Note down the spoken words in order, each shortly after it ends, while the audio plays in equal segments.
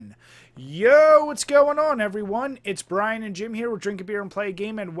Yo, what's going on, everyone? It's Brian and Jim here. We're drinking beer and play a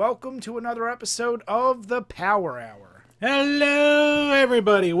game, and welcome to another episode of the Power Hour. Hello,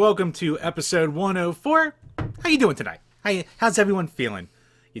 everybody. Welcome to episode 104. How you doing tonight? How's everyone feeling?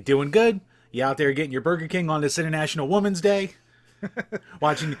 You doing good? You out there getting your Burger King on this International Women's Day?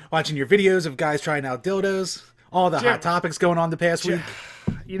 watching your videos of guys trying out dildos? All the Jim, hot topics going on the past week?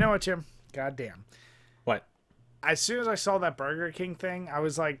 You know what, Jim? Goddamn. What? As soon as I saw that Burger King thing, I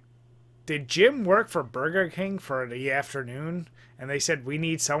was like, did Jim work for Burger King for the afternoon? And they said we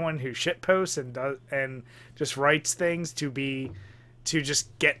need someone who shitposts and just writes things to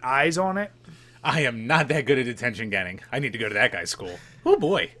just get eyes on it. I am not that good at attention getting. I need to go to that guy's school. Oh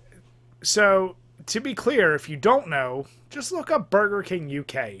boy. So, to be clear, if you don't know, just look up Burger King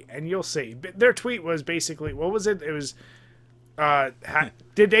UK and you'll see. Their tweet was basically, what was it? It was,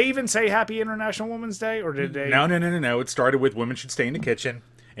 did they even say Happy International Women's Day, or did they? No. It started with women should stay in the kitchen,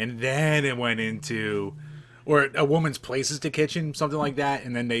 and then it went into, or a woman's places to kitchen, something like that,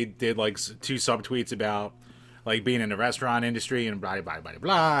 and then they did like two subtweets about like being in the restaurant industry and blah blah blah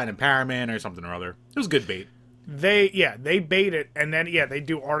blah and empowerment or something or other. It was good bait. They bait it, and then they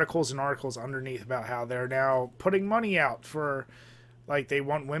do articles and articles underneath about how they're now putting money out for, like, they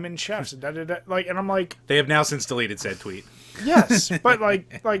want women chefs and like, and I'm like, they have now since deleted said tweet. Yes, but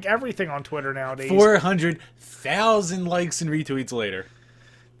like everything on Twitter nowadays, 400,000 likes and retweets later.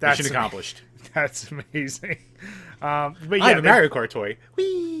 Mission accomplished. That's amazing. But yeah, I have a Mario Kart toy.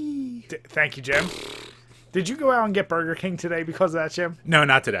 Whee! Thank you, Jim. Did you go out and get Burger King today because of that, Jim? No,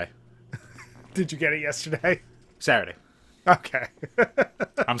 not today. Did you get it yesterday? Saturday. Okay.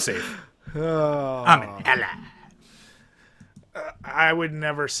 I'm safe. Oh. I'm in Ella. I would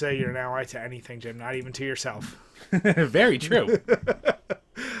never say you're an ally to anything, Jim. Not even to yourself. Very true.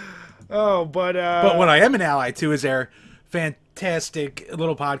 Oh, but what I am an ally to is our fantastic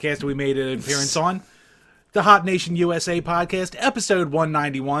little podcast we made an appearance on, the Hot Nation USA podcast, episode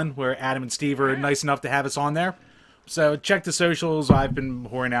 191, where Adam and Steve are nice enough to have us on there. So check the socials. I've been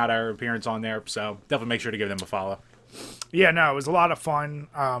pouring out our appearance on there, so definitely make sure to give them a follow. Yeah, no, it was a lot of fun.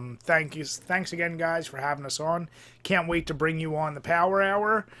 Thanks again, guys, for having us on. Can't wait to bring you on the Power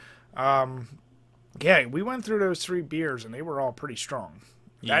Hour. Yeah, we went through those 3 beers, and they were all pretty strong.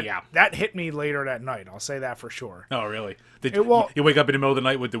 That hit me later that night. I'll say that for sure. Oh, really? You wake up in the middle of the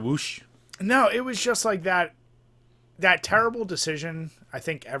night with the whoosh? No, it was just like that terrible decision I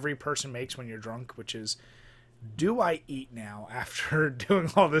think every person makes when you're drunk, which is, do I eat now after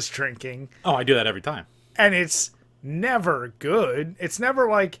doing all this drinking? Oh, I do that every time. And it's never good. It's never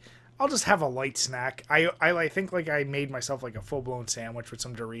like, I'll just have a light snack. I think like I made myself like a full-blown sandwich with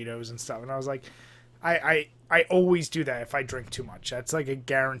some Doritos and stuff, and I was like, I always do that if I drink too much. That's like a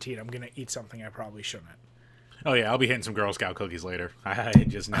guaranteed I'm going to eat something I probably shouldn't. Oh, yeah, I'll be hitting some Girl Scout cookies later. I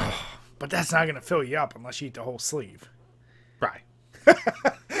just know. But that's not going to fill you up unless you eat the whole sleeve. Right.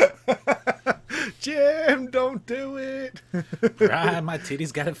 Jim, don't do it. Right, my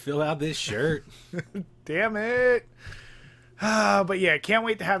titties got to fill out this shirt. Damn it. But yeah, can't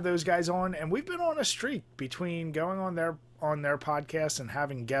wait to have those guys on. And we've been on a streak between going on their podcast and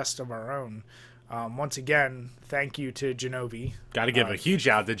having guests of our own. Once again, thank you to Genovi. Got to give a huge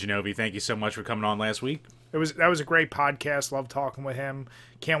shout out to Genovi. Thank you so much for coming on last week. That was a great podcast. Love talking with him.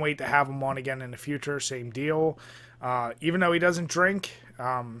 Can't wait to have him on again in the future. Same deal. Even though he doesn't drink,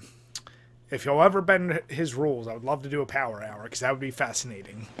 if he'll ever bend his rules, I would love to do a Power Hour because that would be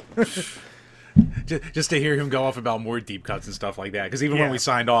fascinating. Just to hear him go off about more deep cuts and stuff like that. Because even when we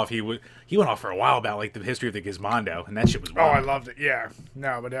signed off, he went off for a while about like the history of the Gizmondo, and that shit was wild. Oh, I loved it. Yeah.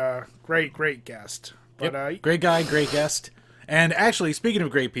 No, but great guest. But great guy, great guest. And actually, speaking of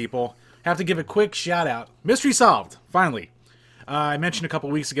great people, have to give a quick shout out. Mystery solved. Finally. I mentioned a couple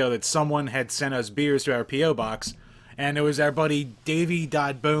weeks ago that someone had sent us beers to our P.O. box, and it was our buddy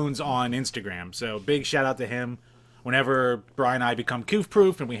Davey.Bones on Instagram. So big shout out to him. Whenever Brian and I become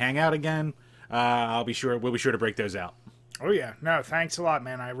coof-proof and we hang out again, we'll be sure to break those out. Oh yeah, no, thanks a lot,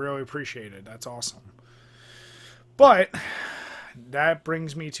 man. I really appreciate it. That's awesome. But that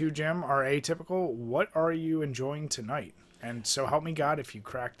brings me to, Jim, our atypical. What are you enjoying tonight? And so help me God, if you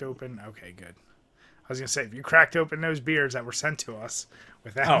cracked open. Okay, good. I was gonna say, if you cracked open those beers that were sent to us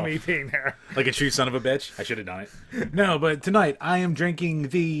without me being there, like a true son of a bitch, I should have done it. No, but tonight I am drinking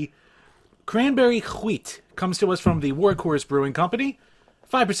the Cranberry Wheat. Comes to us from the Workhorse Brewing Company.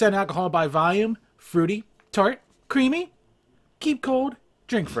 5% alcohol by volume. Fruity, tart, creamy. Keep cold,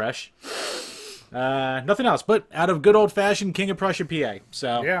 drink fresh. Nothing else, but out of good old-fashioned King of Prussia, PA.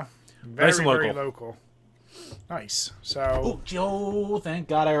 So yeah, nice and local. Very local. Nice. So, oh, Joe, thank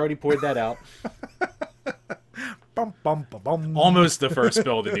God I already poured that out. Bum, bum, bum, bum. Almost the first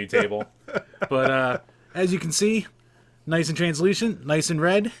spill of the new table. But as you can see, nice and translucent, nice and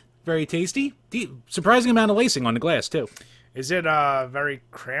red, very tasty. Surprising amount of lacing on the glass, too. Is it very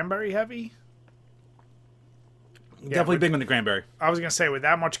cranberry heavy? Definitely big on the cranberry. I was gonna say with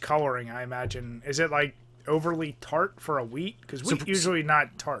that much coloring, I imagine. Is it like overly tart for a wheat? Because wheat usually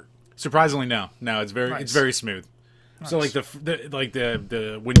not tart. Surprisingly, no. No, it's Nice. very smooth. Nice. So like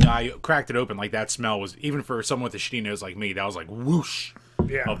the when I cracked it open, like that smell was, even for someone with a shitty nose like me, that was like whoosh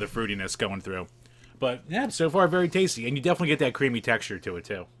Yeah. of the fruitiness going through. But yeah, so far very tasty, and you definitely get that creamy texture to it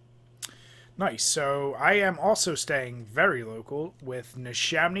too. Nice. So I am also staying very local with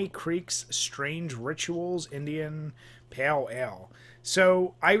Neshaminy Creek's Strange Rituals Indian Pale Ale.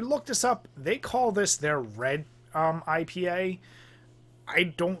 So I looked this up. They call this their red IPA. I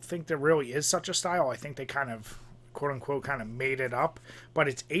don't think there really is such a style. I think they kind of, quote unquote, kind of made it up. But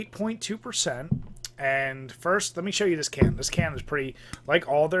it's 8.2%. And first, let me show you this can. This can is pretty, like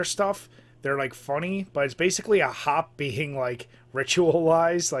all their stuff, they're like funny, but it's basically a hop being like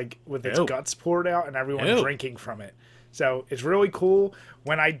ritualized, like with its Ew. guts poured out and everyone Ew. drinking from it. So it's really cool.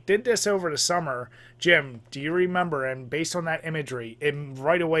 When I did this over the summer, Jim, do you remember? And based on that imagery, it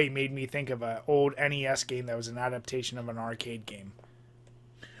right away made me think of an old NES game that was an adaptation of an arcade game.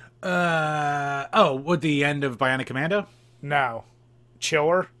 With the end of Bionic Commando? No,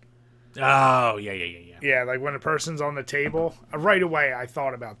 Chiller. Oh, yeah. Yeah, like when a person's on the table. Right away, I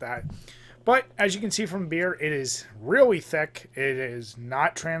thought about that. But as you can see from beer, it is really thick. It is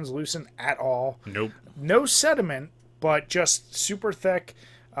not translucent at all. Nope. No sediment, but just super thick.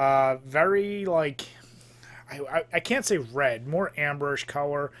 Very like, I can't say red, more amberish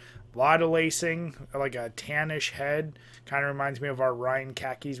color. A lot of lacing, like a tannish head. Kind of reminds me of our Ryan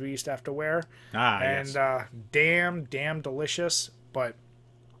khakis we used to have to wear. Yes. Damn delicious. But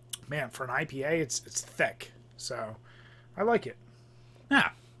man, for an IPA, it's thick. So I like it.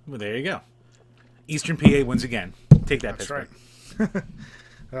 Ah, well, there you go. Eastern PA wins again. Take that, That's Pittsburgh.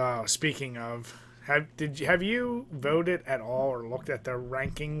 right. Speaking of, have you voted at all or looked at the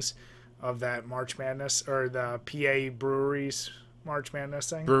rankings of that March Madness or the PA breweries March Madness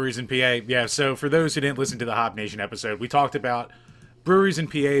thing? Breweries in PA. Yeah, so for those who didn't listen to the Hop Nation episode, we talked about breweries in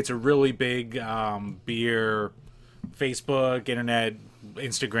PA. It's a really big beer Facebook, internet,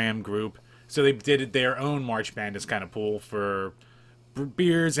 Instagram group. So they did their own March Madness kind of pool for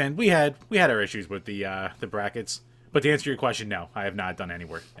beers, and we had our issues with the brackets. But to answer your question, no, I have not done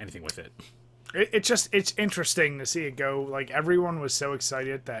anything with it. It's interesting to see it go. Like everyone was so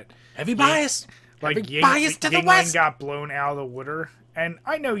excited that Heavy bias. like Heavy bias to the Yingling west. got blown out of the water. And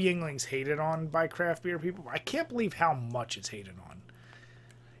I know Yingling's hated on by craft beer people. But I can't believe how much it's hated on.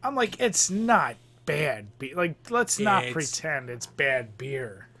 I'm like, it's not bad. Like, let's not pretend it's bad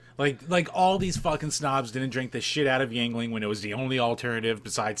beer. Like all these fucking snobs didn't drink the shit out of Yingling when it was the only alternative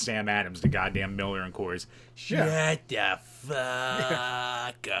besides Sam Adams, the goddamn Miller and Coors. Shut the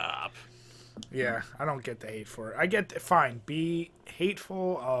fuck up. Yeah, I don't get the hate for it. I get fine. Be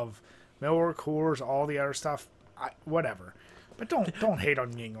hateful of Miller, Coors, all the other stuff. Whatever, but don't hate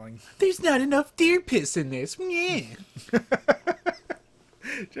on Yingling. There's not enough deer piss in this. Yeah.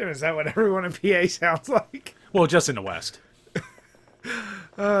 Jim, is that what everyone in PA sounds like? Well, just in the West.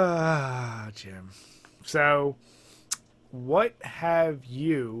 Jim. So, what have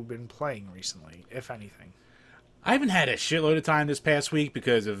you been playing recently, if anything? I haven't had a shitload of time this past week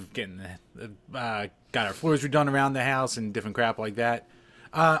because of getting got our floors redone around the house and different crap like that.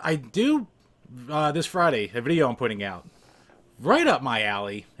 I do this Friday a video I'm putting out right up my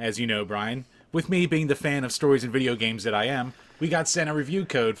alley, as you know, Brian. With me being the fan of stories and video games that I am, we got sent a review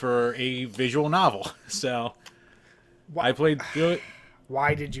code for a visual novel. So I played through it.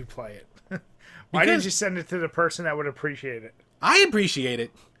 Why did you play it? Why did you send it to the person that would appreciate it? I appreciate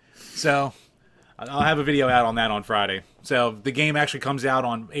it. So I'll have a video out on that on Friday. So the game actually comes out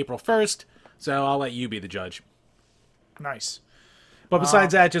on April 1st. So I'll let you be the judge. Nice. But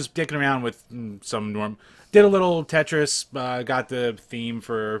besides that, just dicking around with some norm. Did a little Tetris. Got the theme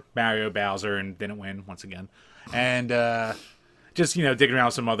for Mario Bowser and didn't win once again. And just, digging around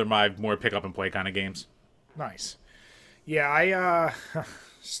with some other my more pick up and play kind of games. Nice. Yeah, I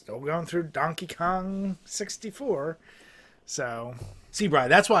still going through Donkey Kong 64. So See, Brian,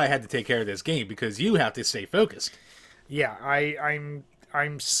 that's why I had to take care of this game, because you have to stay focused. yeah,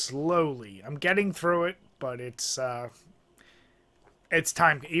 I'm slowly. I'm getting through it, but it's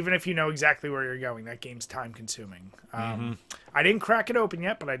time. Even if you know exactly where you're going, that game's time consuming. I didn't crack it open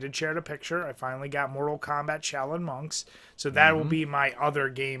yet, but I did share the picture. I finally got Mortal Kombat Shaolin Monks, so that will be my other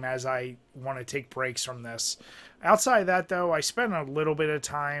game as I want to take breaks from this. Outside of that, though, I spent a little bit of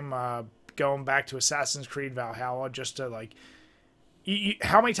time going back to Assassin's Creed Valhalla just to like.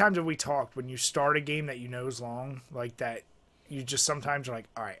 How many times have we talked when you start a game that you know is long like that? You just sometimes are like,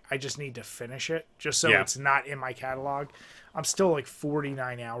 all right, I just need to finish it just so it's not in my catalog. I'm still like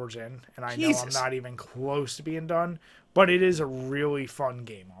 49 hours in, and I know I'm not even close to being done. But it is a really fun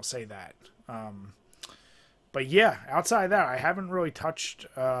game, I'll say that. But yeah, outside of that, I haven't really touched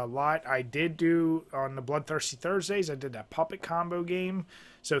a lot. I did do, on the Bloodthirsty Thursdays, I did that puppet combo game.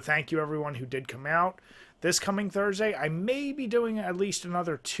 So thank you everyone who did come out. This coming Thursday, I may be doing at least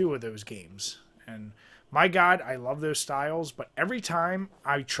another 2 of those games. And my God, I love those styles. But every time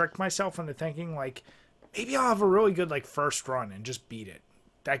I trick myself into thinking, like, maybe I'll have a really good, like, first run and just beat it.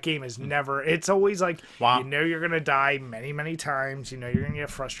 That game is never, it's always like, you know you're going to die many, many times. You know you're going to get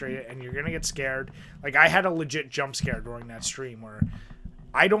frustrated and you're going to get scared. Like, I had a legit jump scare during that stream where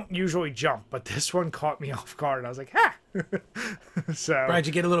I don't usually jump, but this one caught me off guard. I was like, ha! So, Did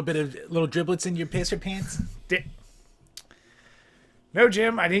you get a little bit of little driblets in your pisser pants? No,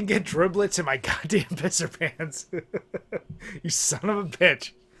 Jim, I didn't get driblets in my goddamn pisser pants. You son of a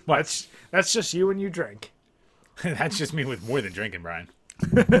bitch. That's just you when you drink. That's just me with more than drinking, Brian.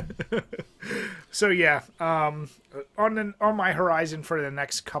 So yeah, on my horizon for the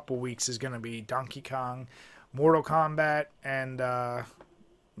next couple weeks is going to be Donkey Kong, Mortal Kombat, and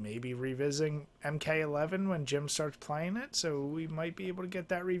maybe revisiting MK11 when Jim starts playing it. So we might be able to get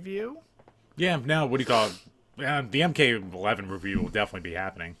that review. Yeah, no, what do you call it? The MK11 review will definitely be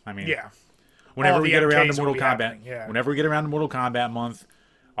happening. I mean, yeah. Whenever we get around to Mortal Kombat, whenever we get around to Mortal Kombat month,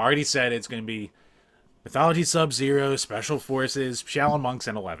 already said it's going to be Mythology Sub-Zero, Special Forces, Shaolin Monks,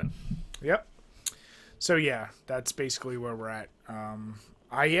 and 11. Yep. So yeah, that's basically where we're at.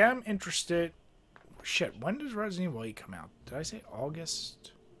 I am interested. Shit, when does Resident Evil 8 come out? Did I say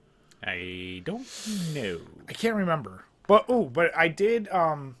August? I don't know. I can't remember. But I did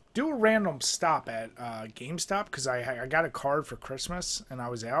do a random stop at GameStop because I got a card for Christmas and I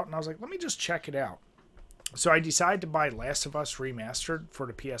was out and I was like, let me just check it out. So I decided to buy Last of Us Remastered for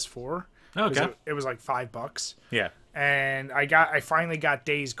the PS4. Okay. It was like $5. Yeah. And I finally got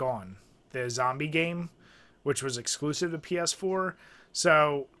Days Gone, the zombie game, which was exclusive to PS4.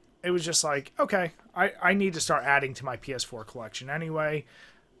 So it was just like, okay, I need to start adding to my PS4 collection anyway.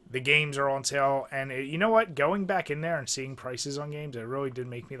 The games are on sale, and you know what? Going back in there and seeing prices on games, it really did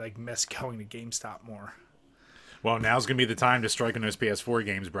make me like miss going to GameStop more. Well, now's gonna be the time to strike on those PS4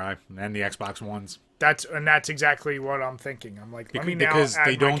 games, Bri, and the Xbox Ones. That's exactly what I'm thinking. I'm like, let me now because add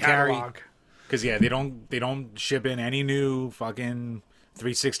they don't my catalog. Because yeah, they don't ship in any new fucking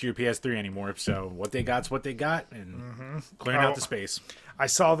 360 or PS3 anymore. So what they got's what they got, and clearing out the space. I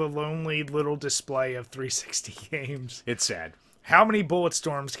saw the lonely little display of 360 games. It's sad. How many bullet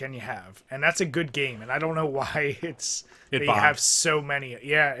storms can you have? And that's a good game, and I don't know why they have so many.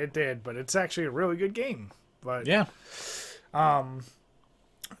 Yeah, it did, but it's actually a really good game. But yeah.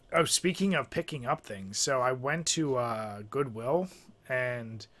 Speaking of picking up things, so I went to Goodwill,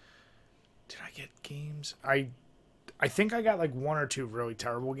 and did I get games? I think I got like 1 or 2 really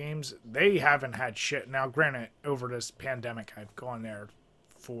terrible games. They haven't had shit. Now, granted, over this pandemic, I've gone there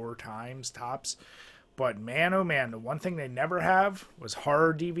 4 times tops. But man, oh man, the one thing they never have was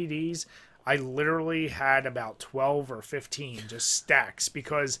horror DVDs. I literally had about 12 or 15 just stacks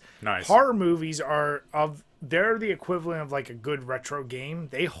because horror movies they're the equivalent of like a good retro game.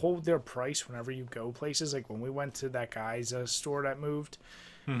 They hold their price whenever you go places. Like when we went to that guy's store that moved,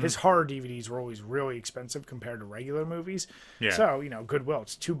 his horror DVDs were always really expensive compared to regular movies. Yeah. So, Goodwill,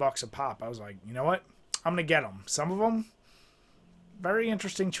 it's $2 a pop. I was like, you know what? I'm going to get them. Some of them, very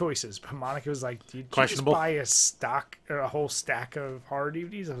interesting choices. But Monica was like, did you just buy a whole stack of horror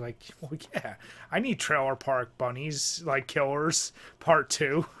DVDs? I was like, well, yeah. I need Trailer Park Bunnies, like Killers, Part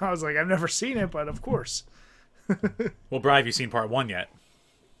 2. I was like, I've never seen it, but of course. Well, Bri, have you seen Part 1 yet?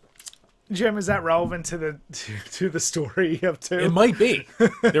 Jim, is that relevant to the story of 2? It might be.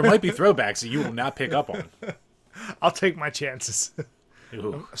 There might be throwbacks that you will not pick up on. I'll take my chances.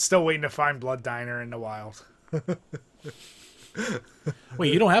 Ooh. I'm still waiting to find Blood Diner in the wild.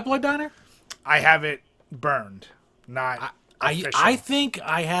 Wait, you don't have Blood Diner? I have it burned, not official. I think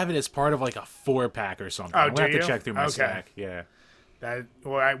I have it as part of like a 4-pack or something. I'm gonna have to check through my stack. Yeah.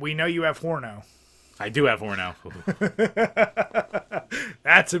 We know you have Horno. I do have Horno.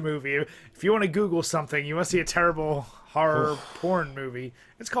 That's a movie. If you want to Google something, you want to see a terrible horror porn movie.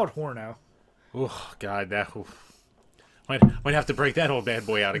 It's called Horno. Oh God, that might have to break that old bad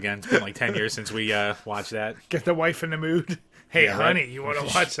boy out again. It's been like 10 years since we watched that. Get the wife in the mood. Hey, yeah, honey, you want to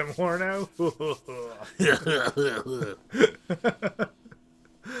watch some Horno?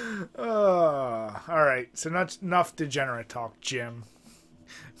 All right. So that's enough degenerate talk, Jim.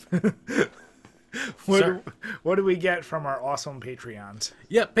 What, what do we get from our awesome Patreons?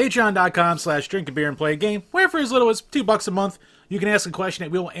 Yep, patreon.com/drink a beer and play a game, where for as little as $2 a month, you can ask a question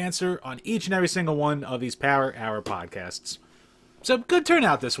that we will answer on each and every single one of these Power Hour podcasts. So, good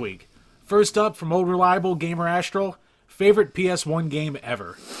turnout this week. First up, from old reliable Gamer Astral, favorite PS1 game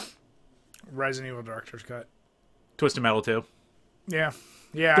ever. Resident Evil Director's Cut. Twisted Metal 2. Yeah.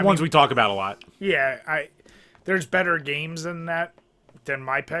 Yeah. The ones we talk about a lot. Yeah, there's better games than that, than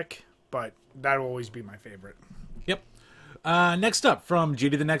my pick, but that'll always be my favorite. Yep. Next up, from G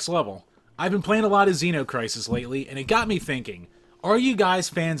to the Next Level. I've been playing a lot of Xenocrisis lately, and it got me thinking, are you guys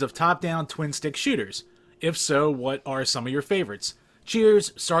fans of top-down twin-stick shooters? If so, what are some of your favorites?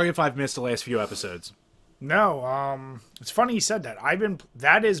 Cheers. Sorry if I've missed the last few episodes. No, it's funny you said that.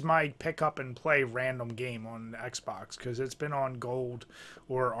 That is my pick up and play random game on the Xbox, because it's been on Gold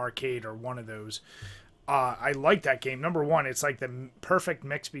or Arcade or one of those. I like that game. Number one, it's like the perfect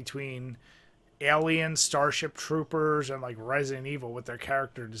mix between Alien, Starship Troopers, and like Resident Evil with their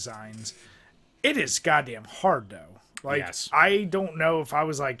character designs. It is goddamn hard though. Like, Yes. I don't know if I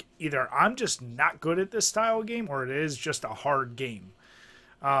was like, either I'm just not good at this style of game, or it is just a hard game.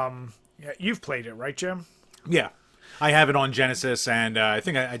 Yeah, you've played it, right, Jim? Yeah. I have it on Genesis, and I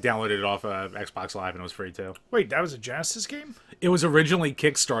think I downloaded it off of Xbox Live, and it was free too. Wait, that was a Genesis game? It was originally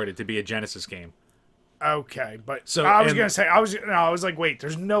kickstarted to be a Genesis game. Okay, but So, I was and- gonna say I was like, wait,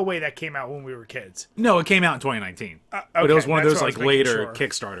 there's no way that came out when we were kids. No, it came out in 2019. But it okay, was one of that's those what I was like making later sure.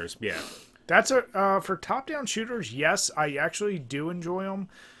 Kickstarters. Yeah. That's for top-down shooters. Yes, I actually do enjoy them.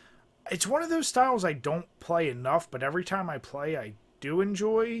 It's one of those styles I don't play enough, but every time I play, I do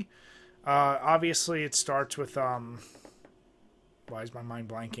enjoy. Obviously, it starts with why is my mind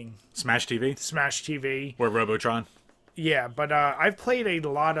blanking? Smash TV, Smash TV. or Robotron. Yeah, but I've played a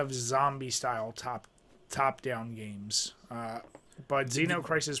lot of zombie-style top-down games. But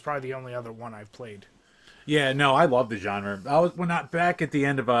Xenocrisis is probably the only other one I've played. Yeah, no, I love the genre. Back at the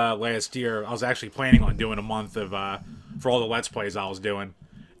end of last year, I was actually planning on doing a month of for all the Let's Plays I was doing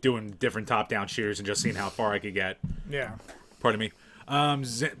different top-down shooters and just seeing how far I could get. Yeah. Pardon me.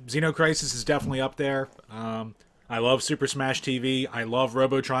 Xenocrisis is definitely up there. I love Super Smash TV. I love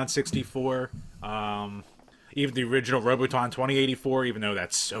Robotron 64. Even the original Robotron 2084, even though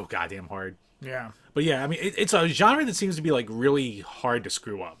that's so goddamn hard. Yeah. But yeah, I mean, it's a genre that seems to be like really hard to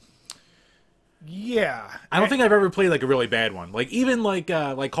screw up. Yeah. I don't think I've ever played like a really bad one. Like even like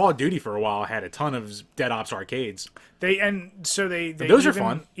Call of Duty for a while had a ton of Dead Ops arcades. They those are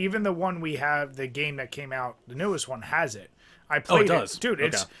fun. Even the one we have, the game that came out, the newest one has it. I played does? dude.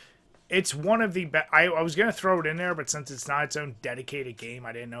 Okay. It's one of the best. I was gonna throw it in there, but since it's not its own dedicated game,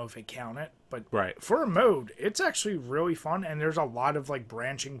 I didn't know if it counted. But Right. for a mode, it's actually really fun, and there's a lot of like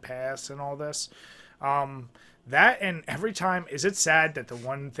branching paths and all this. That, and every time, is it sad that the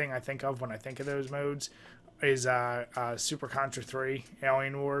one thing I think of when I think of those modes is Super Contra 3,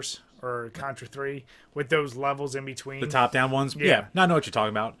 Alien Wars, or Contra 3, with those levels in between. The top-down ones? Yeah. I know what you're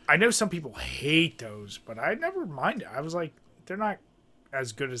talking about. I know some people hate those, but I never mind it. I was like, they're not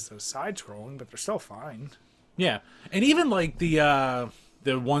as good as the side-scrolling, but they're still fine. Yeah. And even like the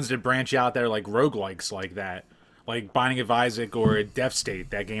ones that branch out that are like roguelikes like that. Like Binding of Isaac or Death State,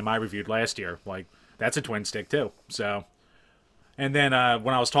 that game I reviewed last year. Like, that's a twin stick too. So, and then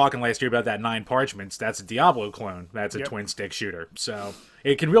when I was talking last year about that Nine Parchments, that's a Diablo clone. That's a Yep. twin stick shooter. So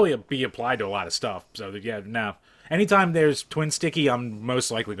it can really be applied to a lot of stuff. So yeah, no. Anytime there's twin sticky, I'm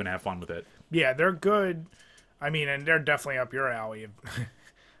most likely going to have fun with it. Yeah, they're good. I mean, and they're definitely up your alley.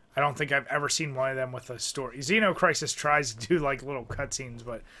 I don't think I've ever seen one of them with a story. Xenocrisis tries to do like little cutscenes,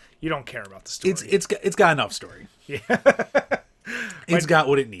 but you don't care about the story. It's got enough story. It's got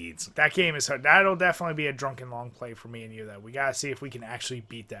what it needs. That game is hard. That'll definitely be a drunken long play for me and you, though. We gotta see if we can actually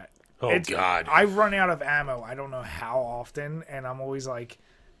beat that. Oh, God. I run out of ammo. I don't know how often, and I'm always like,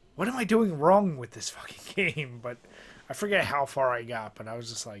 what am I doing wrong with this fucking game? But I forget how far I got, but I was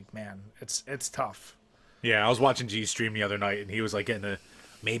just like, man, it's tough. Yeah, I was watching G stream the other night, and he was like getting to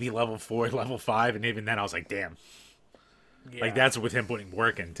maybe level 4, level 5, and even then I was like, damn. Yeah. Like, that's with him putting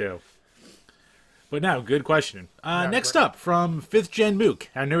work in, too. But no, good question. Next great. up, from 5th Gen Mook,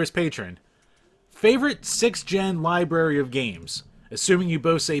 our newest patron. Favorite 6th Gen library of games? Assuming you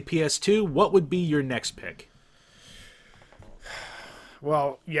both say PS2, what would be your next pick?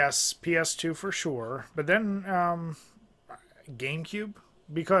 Well, yes, PS2 for sure, but then GameCube,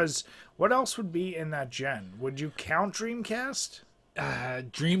 because what else would be in that gen? Would you count Dreamcast?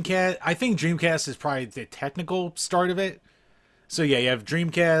 Dreamcast. I think Dreamcast is probably the technical start of it. So yeah, you have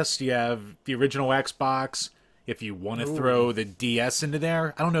Dreamcast, you have the original Xbox. If you want to throw the DS into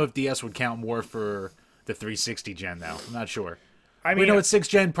there, I don't know if DS would count more for the 360 gen though. I'm not sure. I We mean, know it's 6th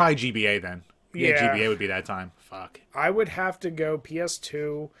gen, probably GBA then. Yeah, Yeah. GBA would be that time. Fuck. I would have to go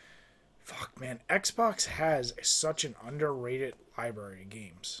PS2. Fuck, man. Xbox has such an underrated library of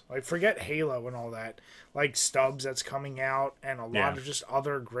games. Like, forget Halo and all that. Like, Stubbs that's coming out and a lot Yeah. of just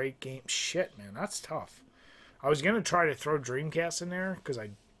other great games. Shit, man. That's tough. I was going to try to throw Dreamcast in there because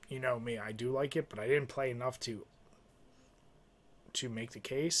you know me, I do like it, but I didn't play enough to make the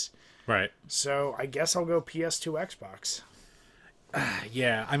case. Right. So I guess I'll go PS2 Xbox.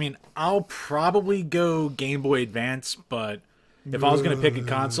 Yeah, I mean, I'll probably go Game Boy Advance, but if I was going to pick a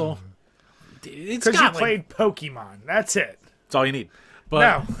console, it's Because you got, like, played Pokemon. That's it. it's all you need. But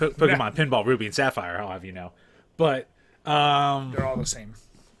No. Pokemon, Pinball, Ruby, and Sapphire, I'll have you know. But, They're all the same.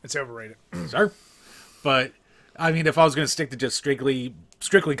 It's overrated. sir. But, I mean, if I was going to stick to just strictly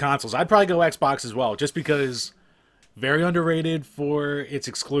consoles, I'd probably go Xbox as well, just because very underrated for its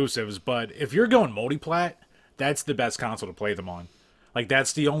exclusives. But if you're going multi-plat, that's the best console to play them on. Like,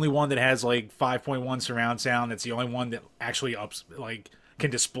 that's the only one that has, like, 5.1 surround sound. That's the only one that actually can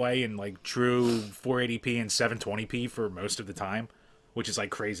display in, like, true 480p and 720p for most of the time, which is, like,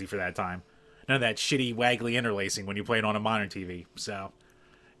 crazy for that time. None of that shitty, waggly interlacing when you play it on a modern TV. So,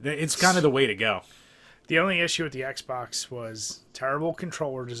 it's kind of the way to go. The only issue with the Xbox was terrible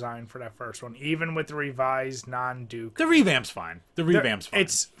controller design for that first one, even with the revised non-Duke. The revamp's fine.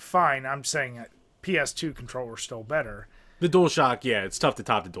 It's fine. I'm saying that PS2 controller's still better. The DualShock, yeah, it's tough to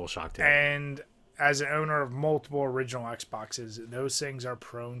top the DualShock too. And as an owner of multiple original Xboxes, those things are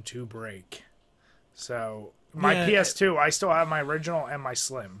prone to break. So my Yeah. PS2, I still have my original and my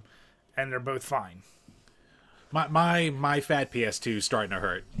Slim, and they're both fine. My fat PS2 is starting to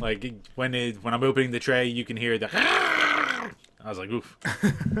hurt. Like when I'm opening the tray, you can hear the. I was like, oof,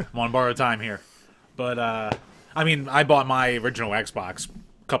 I'm on borrowed time here. But I mean, I bought my original Xbox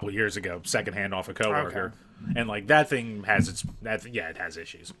a couple of years ago, secondhand off a coworker, and like that thing has it has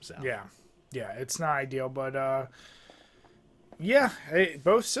issues. So Yeah, it's not ideal, but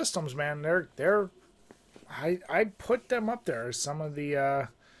both systems, man, they're I put them up there as some of the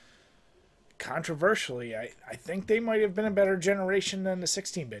controversially. I think they might have been a better generation than the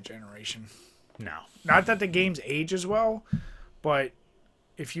 16-bit generation. no, Not that the games age as well, but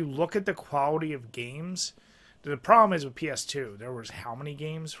if you look at the quality of games, the problem is with PS2. There was how many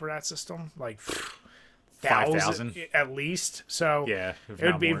games for that system? Like 5,000 at least. So Yeah, if it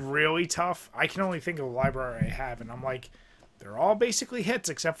would not be more. really tough. I can only think of the library I have, and I'm like, they're all basically hits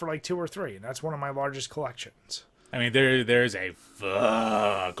except for like 2 or 3, and that's one of my largest collections. I mean there's a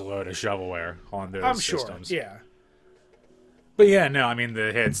fuckload of shovelware on those I'm sure. systems. Yeah. But yeah, no, I mean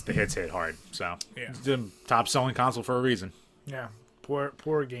the hits hit hard. So Yeah. it's the top selling console for a reason. Yeah. Poor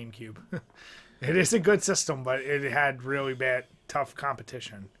GameCube. It is a good system, but it had really bad, tough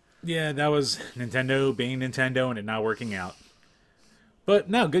competition. Yeah, that was Nintendo being Nintendo and it not working out. But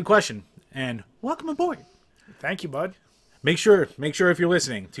no, good question. And welcome aboard. Thank you, bud. Make sure if you're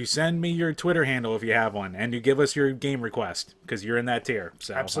listening to send me your Twitter handle if you have one and to give us your game request because you're in that tier.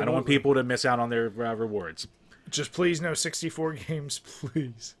 So I don't Absolutely. want people to miss out on their rewards. Just please no 64 games,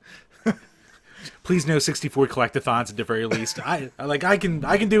 please. Please no 64 collectathons at the very least. I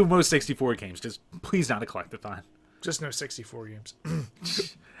can do most 64 games. Just please not a collectathon. Just no 64 games.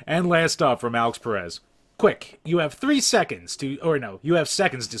 And last up from Alex Perez. Quick, you have seconds to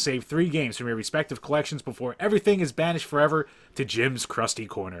save 3 games from your respective collections before everything is banished forever to Jim's Crusty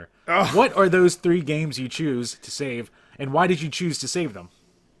Corner. Oh. What are those 3 games you choose to save, and why did you choose to save them?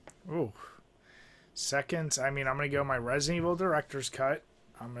 Ooh. Seconds. I mean, I'm going to go my Resident Evil Director's Cut.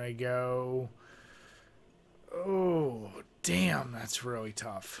 I'm going to go... Oh, damn, that's really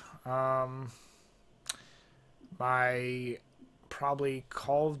tough. My probably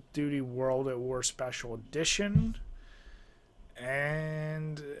Call of Duty World at War Special Edition.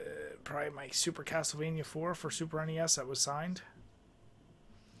 And probably my Super Castlevania 4 for Super NES that was signed.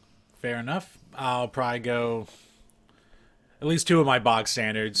 Fair enough. I'll probably go at least 2 of my box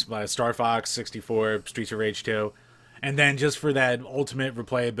standards, Star Fox 64, Streets of Rage 2, and then just for that ultimate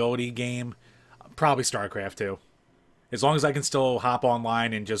replayability game, probably StarCraft 2. As long as I can still hop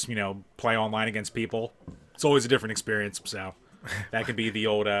online and just, play online against people, it's always a different experience, so that could be the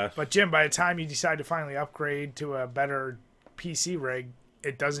old... But Jim, by the time you decide to finally upgrade to a better PC rig,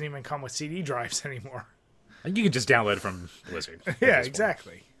 it doesn't even come with CD drives anymore. You can just download it from Blizzard. at Yeah, this point.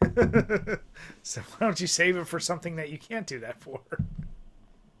 exactly. So why don't you save it for something that you can't do that for?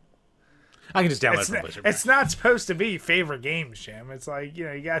 I can just download it from Blizzard. It's not supposed to be favorite games, Jim. It's like,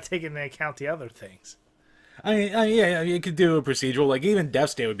 you got to take into account the other things. I mean, yeah, you could do a procedural. Like, even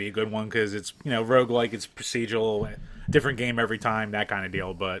Death's Day would be a good one because it's, roguelike, it's procedural, different game every time, that kind of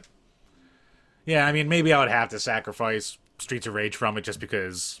deal. But, yeah, I mean, maybe I would have to sacrifice Streets of Rage from it just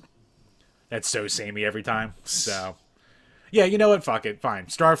because that's so samey every time. So, yeah, you know what? Fuck it. Fine.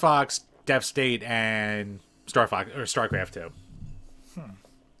 Star Fox, Death State, and Star Fox or StarCraft 2.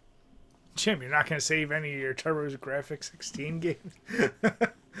 Jim, you're not going to save any of your TurboGrafx 16 games?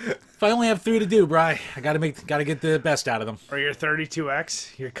 If I only have 3 to do, Bri, I gotta get the best out of them. Or your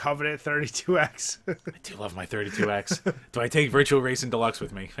 32X? Your coveted 32X? I do love my 32X. Do I take Virtual Racing Deluxe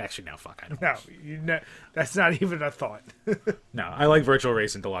with me? Actually, no, fuck, I don't. No, that's not even a thought. No, I like Virtual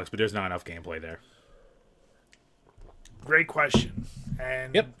Racing Deluxe, but there's not enough gameplay there. Great question.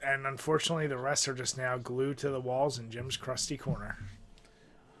 And Yep. And unfortunately, the rest are just now glued to the walls in Jim's crusty corner.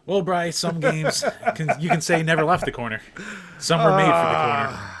 Well, Bri, some games you can say never left the corner. Some were made for the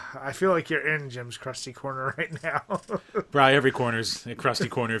corner. I feel like you're in Jim's crusty corner right now. Bri, every corner's a crusty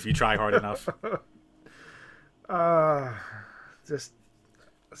corner if you try hard enough. Just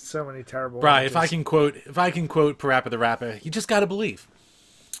so many terrible. Bri, images. if I can quote Parappa the Rapper, you just gotta believe.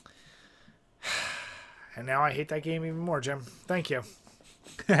 And now I hate that game even more, Jim. Thank you.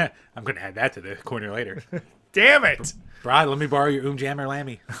 I'm gonna add that to the corner later. Damn it! Bri, let me borrow your Jammer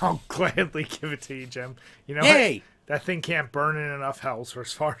Lammy. I'll gladly give it to you, Jim. You know Yay! what? That thing can't burn in enough hells,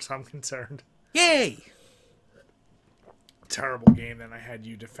 as far as I'm concerned. Yay! Terrible game, and I had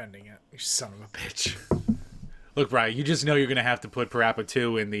you defending it. You son of a bitch. Look, Bri, you just know you're gonna have to put Parappa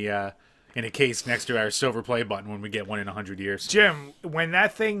 2 in a case next to our silver play button when we get one in 100 years. Jim, when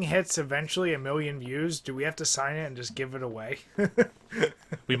that thing hits eventually 1 million views, do we have to sign it and just give it away?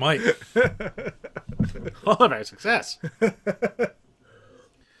 We might. All of our success.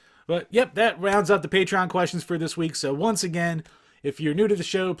 But, yep, that rounds up the Patreon questions for this week. So, once again, if you're new to the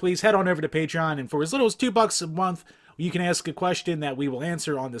show, please head on over to Patreon. And for as little as $2 a month, you can ask a question that we will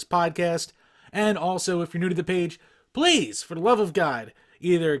answer on this podcast. And also, if you're new to the page, please, for the love of God,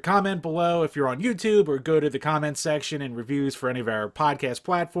 either comment below if you're on YouTube or go to the comment section and reviews for any of our podcast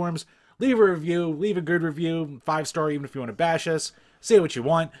platforms. Leave a review, leave a good review, 5-star even if you want to bash us. Say what you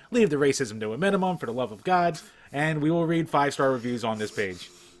want, leave the racism to a minimum for the love of God, and we will read 5-star reviews on this page.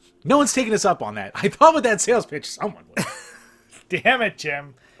 No one's taking us up on that. I thought with that sales pitch, someone would. Damn it,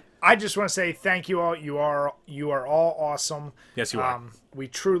 Jim. I just want to say thank you all. You are all awesome. Yes, you are. We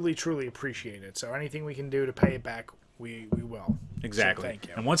truly, truly appreciate it. So anything we can do to pay it back, we will. Exactly. So thank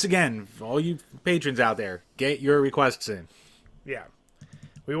you. And once again, for all you patrons out there, get your requests in. Yeah.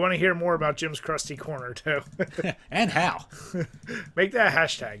 We want to hear more about Jim's Crusty Corner, too. And how. Make that a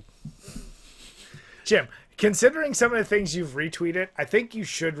hashtag. Jim, considering some of the things you've retweeted, I think you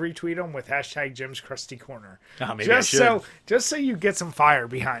should retweet them with hashtag Jim's Crusty Corner. Oh, maybe I should. Just so you get some fire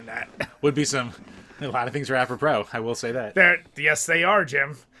behind that. Would be a lot of things are apropos, I will say that. Yes, they are,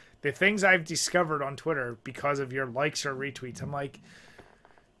 Jim. The things I've discovered on Twitter because of your likes or retweets, I'm like,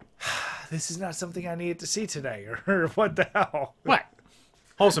 this is not something I needed to see today, or what the hell? What?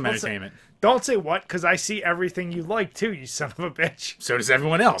 Wholesome entertainment. Don't say what, because I see everything you like too, you son of a bitch. So does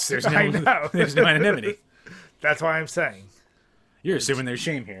everyone else. There's I know. there's no anonymity. That's why I'm saying. You're assuming there's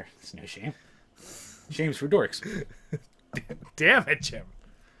shame here. There's no shame. Shame's for dorks. Damn it, Jim.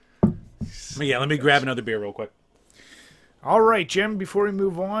 But yeah, let me grab another beer real quick. All right, Jim, before we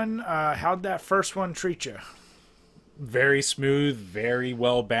move on, how'd that first one treat you? Very smooth, very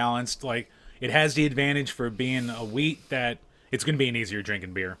well balanced. Like, it has the advantage for being a wheat that it's going to be an easier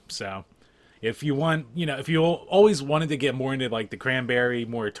drinking beer. So, if you want, if you always wanted to get more into like the cranberry,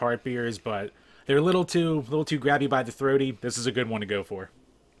 more tart beers, but they're a little too grab you by the throaty, this is a good one to go for.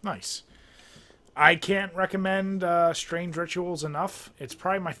 Nice. I can't recommend Strange Rituals enough. It's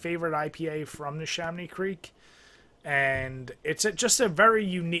probably my favorite IPA from the Chamonix Creek. And it's just a very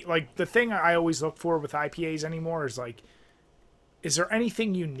unique, like, the thing I always look for with IPAs anymore is, like, is there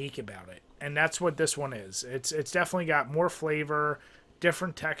anything unique about it? And that's what this one is. It's definitely got more flavor,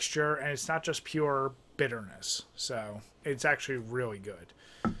 different texture, and it's not just pure bitterness. So it's actually really good.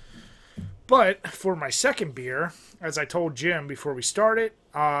 But for my second beer, as I told Jim before we started,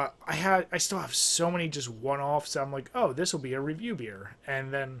 I still have so many just one-offs. I'm like, oh, this will be a review beer.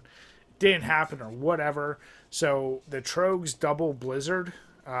 And then it didn't happen or whatever. So the Trogs Double Blizzard,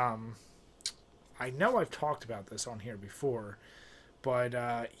 I know I've talked about this on here before, but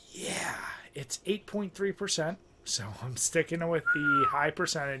yeah, it's 8.3%. So I'm sticking with the high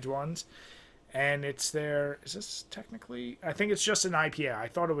percentage ones. And it's their, is this technically, I think it's just an IPA. I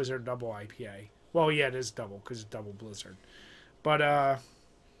thought it was their double IPA. Well, yeah, it is double because it's Double Blizzard. But,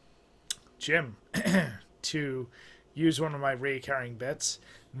 Jim, to use one of my recurring bits,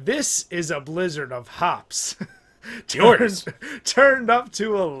 this is a blizzard of hops. Yours. Turned up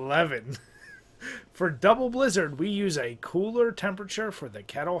to 11. For Double Blizzard, we use a cooler temperature for the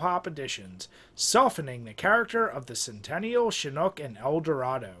kettle hop additions, softening the character of the Centennial, Chinook, and El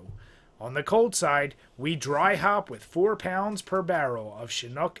Dorado. On the cold side, we dry hop with 4 pounds per barrel of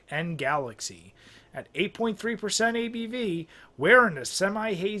Chinook and Galaxy. At 8.3% ABV, we're in the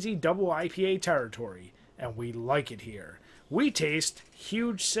semi-hazy double IPA territory, and we like it here. We taste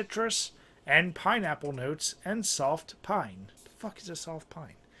huge citrus and pineapple notes and soft pine. The fuck is a soft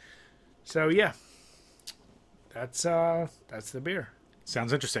pine? So yeah, that's the beer.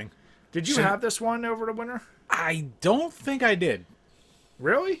 Sounds interesting. Did you have this one over the winter? I don't think I did.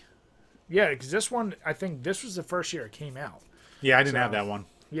 Really? Yeah, because this one, I think this was the first year it came out. Yeah, I didn't have that one.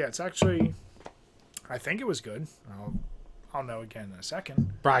 Yeah, it's actually, I think it was good. I'll know again in a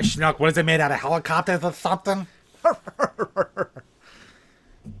second. Bry Schnook, what is it made out of, helicopters or something?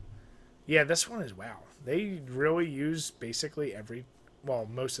 Yeah, this one is wow. They really use basically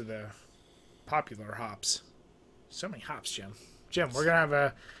most of the popular hops. So many hops, Jim. Jim, we're going to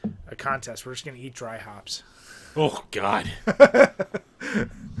have a contest. We're just going to eat dry hops. Oh, God.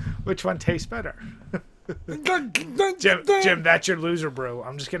 Which one tastes better? Jim, that's your loser brew.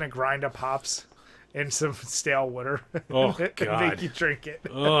 I'm just going to grind up hops in some stale water. Oh, and God. make you drink it.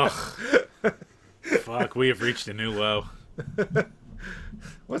 Ugh. Fuck, we have reached a new low.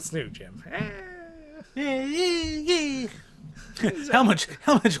 What's new, Jim? How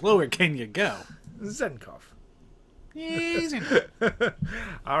much lower can you go? Zenkov. Easy.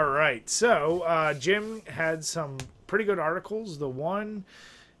 All right. So, Jim had some pretty good articles. The one,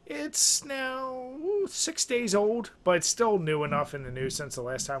 it's now 6 days old, but it's still new enough in the news since the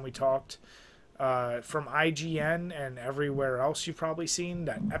last time we talked. From IGN and everywhere else you've probably seen,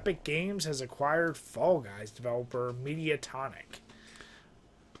 that Epic Games has acquired Fall Guys developer Mediatonic.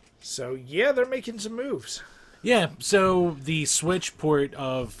 So, yeah, they're making some moves. Yeah, so the Switch port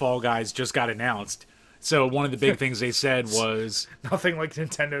of Fall Guys just got announced. So one of the big things they said was... Nothing like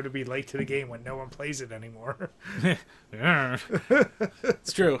Nintendo to be late to the game when no one plays it anymore.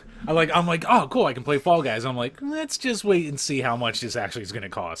 It's true. I'm like, oh, cool, I can play Fall Guys. I'm like, let's just wait and see how much this actually is going to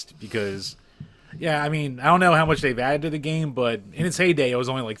cost. Because, yeah, I mean, I don't know how much they've added to the game, but in its heyday, it was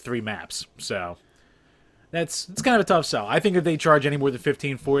only like 3 maps. So it's kind of a tough sell. I think if they charge any more than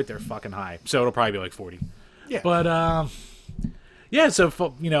 15 for it, they're fucking high. So it'll probably be like 40. Yeah. But, yeah, so,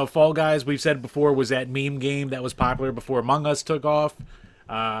 Fall Guys, we've said before, was that meme game that was popular before Among Us took off.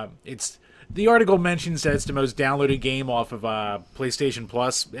 The article mentions that it's the most downloaded game off of PlayStation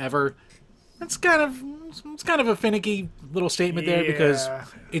Plus ever. It's kind of a finicky little statement there because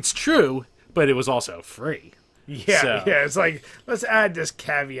it's true, but it was also free. Yeah, it's like, let's add this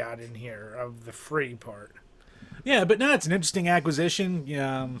caveat in here of the free part. Yeah, but no, it's an interesting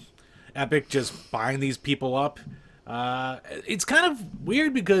acquisition. Epic just buying these people up. It's kind of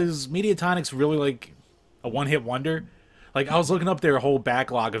weird because Mediatonic's really like a one-hit wonder. Like, I was looking up their whole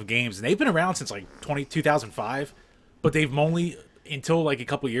backlog of games, and they've been around since like 2005, but they've only, until like a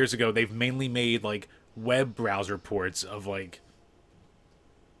couple years ago, they've mainly made like web browser ports of like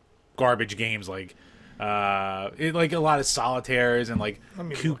garbage games, like like a lot of solitaires and like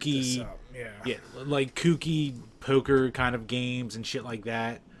kooky, like kooky poker kind of games and shit like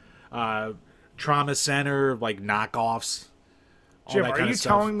that. Trauma Center, like knockoffs. Jim, are you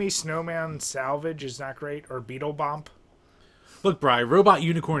telling me Snowman Salvage is not great, or Beetle Bomb? Look, Bri, Robot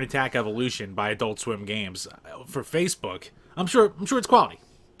Unicorn Attack Evolution by Adult Swim Games for Facebook. I'm sure it's quality.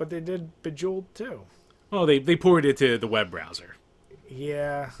 But they did Bejeweled too. Well, they ported it to the web browser.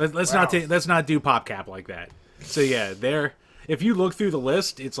 Yeah. Let's not do PopCap like that. So yeah, if you look through the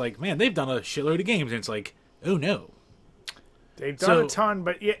list, it's like, man, they've done a shitload of games, and it's like, oh no. They've done a ton,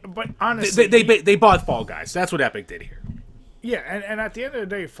 but honestly, they bought Fall Guys. That's what Epic did here. Yeah, and at the end of the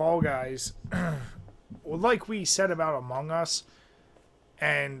day, Fall Guys, like we said about Among Us,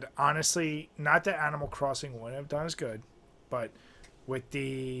 and honestly, not that Animal Crossing wouldn't have done as good, but with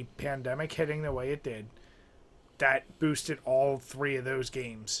the pandemic hitting the way it did, that boosted all 3 of those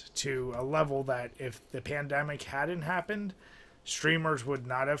games to a level that if the pandemic hadn't happened, streamers would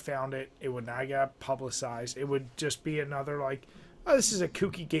not have found it. It would not get publicized. It would just be another like, oh, this is a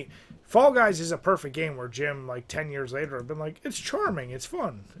kooky game. Fall Guys is a perfect game where Jim, like 10 years later, have been like, it's charming, it's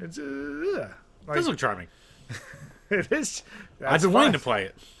fun, it's It does look charming. It is. I've been wanting to play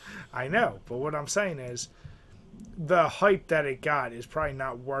it. I know, but what I'm saying is, the hype that it got is probably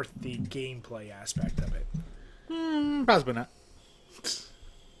not worth the gameplay aspect of it. Possibly not.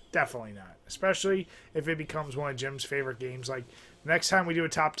 Definitely not. Especially if it becomes one of Jim's favorite games. Like, next time we do a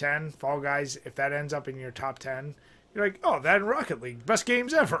top 10, Fall Guys, if that ends up in your top 10, you're like, oh, that and Rocket League. Best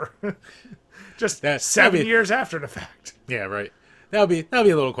games ever. Just 7 years after the fact. Yeah, right. That would be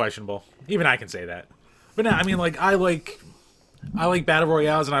a little questionable. Even I can say that. But no, I mean, like I like battle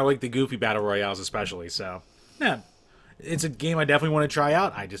royales, and I like the goofy battle royales especially. So yeah, it's a game I definitely want to try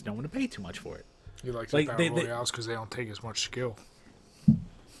out. I just don't want to pay too much for it. You like the battle royales because they don't take as much skill.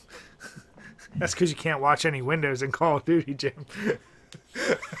 That's because you can't watch any windows in Call of Duty, Jim.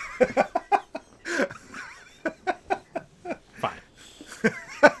 Fine.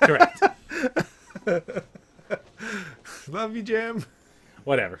 Correct. Love you, Jim.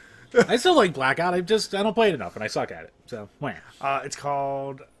 Whatever. I still like Blackout. I don't play it enough, and I suck at it. So, It's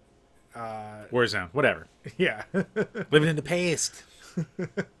called Warzone. Whatever. Yeah. Living in the past.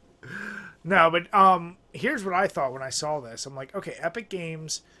 No, but here's what I thought when I saw this. I'm like, okay, Epic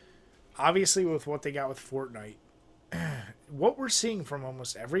Games, obviously with what they got with Fortnite, what we're seeing from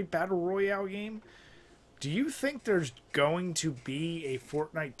almost every battle royale game, do you think there's going to be a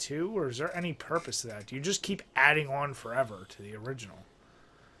Fortnite 2, or is there any purpose to that? Do you just keep adding on forever to the original?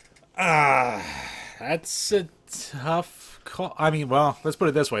 That's a tough call. I mean, well, let's put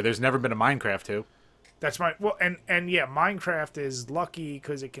it this way. There's never been a Minecraft 2. That's my and yeah, Minecraft is lucky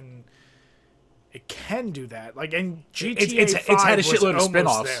because it can do that. Like, and GTA 5 it's had a was shitload of almost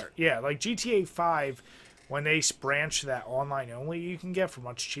spin-offs. there. Yeah, like GTA 5, when they branched that online only you can get for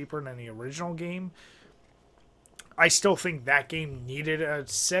much cheaper than the original game. I still think that game needed a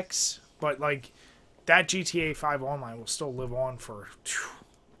 6, but like that GTA 5 online will still live on for.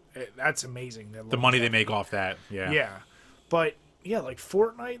 That's amazing. The money they make off that, yeah. Yeah, but yeah, like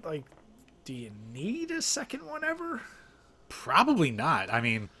Fortnite, like, do you need a second one ever? Probably not. I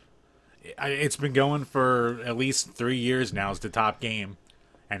mean, it's been going for at least 3 years now as the top game,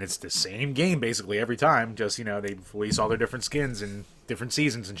 and it's the same game basically every time. Just they release all their different skins and different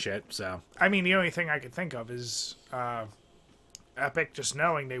seasons and shit. So I mean, the only thing I could think of is Epic just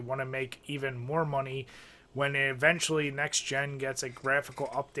knowing they want to make even more money when eventually next gen gets a graphical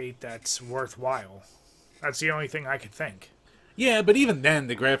update that's worthwhile. That's the only thing I could think. Yeah, but even then,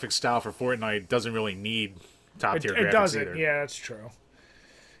 the graphic style for Fortnite doesn't really need top tier graphics it doesn't. either. Yeah, that's true.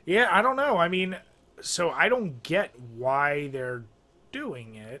 Yeah, I don't know. I mean, so I don't get why they're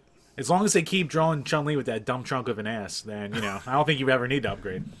doing it. As long as they keep drawing Chun-Li with that dumb trunk of an ass, then, I don't think you ever need to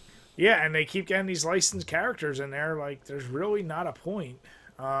upgrade. Yeah, and they keep getting these licensed characters in there. Like, there's really not a point.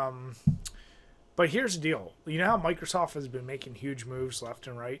 But here's the deal. You know how Microsoft has been making huge moves left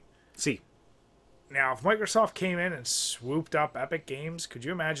and right? See. Now, if Microsoft came in and swooped up Epic Games, could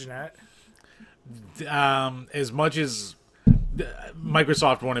you imagine that? As much as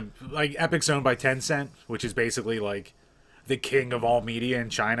Microsoft wanted, like, Epic's owned by Tencent, which is basically, like, the king of all media in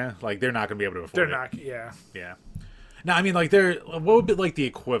China. Like, they're not going to be able to afford it. They're not, yeah. Yeah. No, I mean, like, what would be, like, the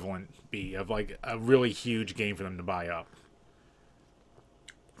equivalent be of, like, a really huge game for them to buy up?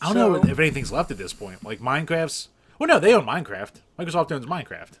 I don't know if anything's left at this point. Like, Minecraft's... Well, no, they own Minecraft. Microsoft owns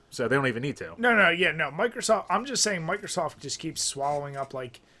Minecraft, so they don't even need to. No, Microsoft... I'm just saying Microsoft just keeps swallowing up,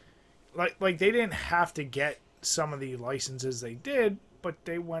 like they didn't have to get some of the licenses they did, but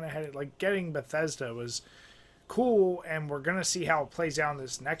they went ahead... Like, getting Bethesda was cool, and we're going to see how it plays out in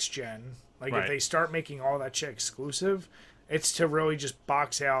this next gen. Like, right. If they start making all that shit exclusive, it's to really just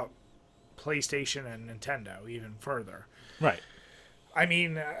box out PlayStation and Nintendo even further. Right. I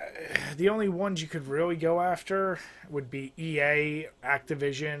mean, the only ones you could really go after would be EA,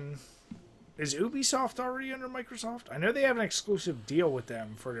 Activision. Is Ubisoft already under Microsoft? I know they have an exclusive deal with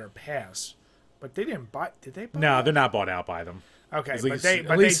them for their pass, but they didn't buy. Did they buy? No, they're not bought out by them. Okay, at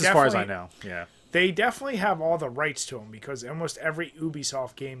least as far as I know. Yeah. They definitely have all the rights to them because almost every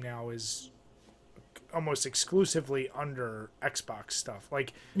Ubisoft game now is almost exclusively under Xbox stuff.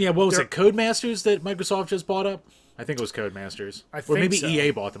 Like, yeah, what was it, Codemasters that Microsoft just bought up? I think it was Codemasters. Or maybe so.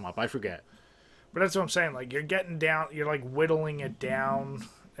 EA bought them up. I forget. But that's what I'm saying. Like, you're getting down, you're like whittling it down.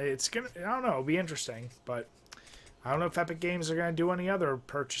 It's gonna, I don't know, it'll be interesting. But I don't know if Epic Games are gonna do any other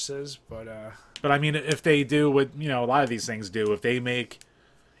purchases. But I mean, if they do what a lot of these things do, if they make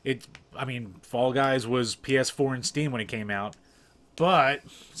it, I mean, Fall Guys was PS4 and Steam when it came out, but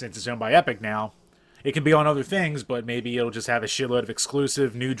since it's owned by Epic now, it can be on other things, but maybe it'll just have a shitload of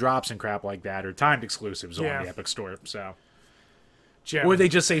exclusive new drops and crap like that, or timed exclusives on the Epic Store. So, Jim, or they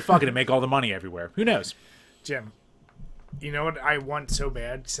just say fuck it and make all the money everywhere. Who knows? Jim, you know what I want so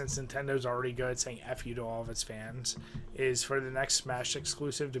bad, since Nintendo's already good at saying F you to all of its fans, is for the next Smash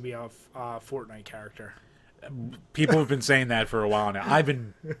exclusive to be a Fortnite character. People have been saying that for a while now. I've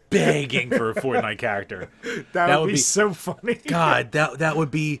been begging for a Fortnite character. That would be so funny. God, that would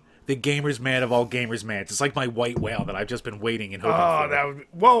be the gamer's man of all gamers' man. It's like my white whale that I've just been waiting and hoping for. That would be,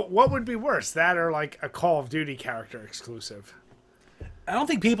 well, what would be worse, that or like a Call of Duty character exclusive? I don't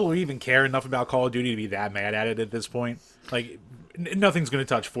think people even care enough about Call of Duty to be that mad at it at this point. Like, nothing's going to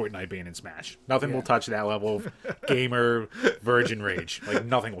touch Fortnite being in Smash. Nothing will touch that level of gamer virgin rage. Like,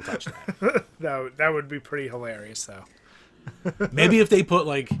 nothing will touch that. That would be pretty hilarious, though. Maybe if they put,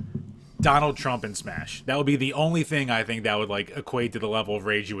 like, Donald Trump in Smash. That would be the only thing I think that would, like, equate to the level of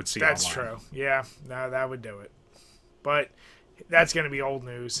rage you would see That's online. true. Yeah, no, that would do it. But that's going to be old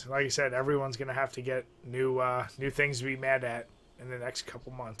news. Like I said, everyone's going to have to get new things to be mad at in the next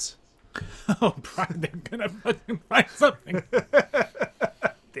couple months. Oh, Brian, they're going to fucking find something.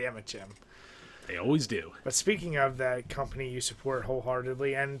 Damn it, Jim. They always do. But speaking of that company you support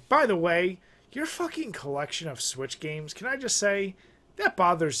wholeheartedly, and by the way, your fucking collection of Switch games, can I just say, that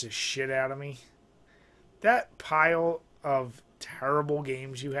bothers the shit out of me. That pile of terrible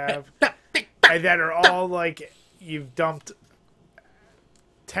games you have, and that are all like, you've dumped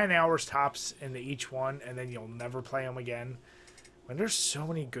 10 hours tops into each one, and then you'll never play them again. When there's so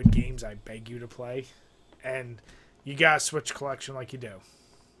many good games I beg you to play, and you got a Switch collection like you do.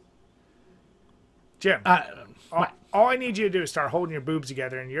 Jim, all I need you to do is start holding your boobs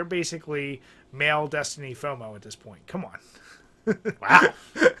together, and you're basically male Destiny FOMO at this point. Come on. Wow.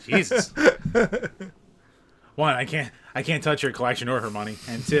 Jesus. One, I can't touch her collection or her money.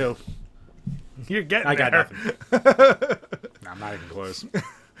 And two, You're getting I got there. nothing. I'm not even close.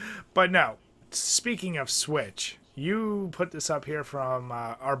 But no, speaking of Switch, you put this up here from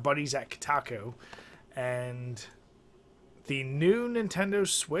our buddies at Kotaku, and the new Nintendo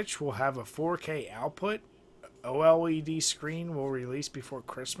Switch will have a 4K output. OLED screen will release before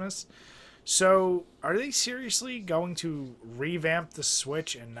Christmas. So, are they seriously going to revamp the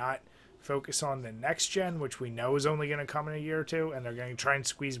Switch and not focus on the next gen, which we know is only going to come in a year or two, and they're going to try and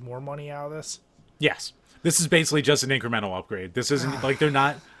squeeze more money out of this? Yes. This is basically just an incremental upgrade. This isn't like they're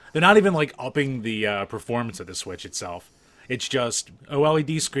not even like upping the performance of the Switch itself. It's just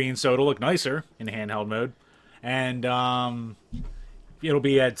OLED screen, so it'll look nicer in handheld mode, and it'll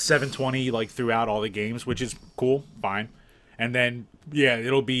be at 720 like throughout all the games, which is cool, fine. And then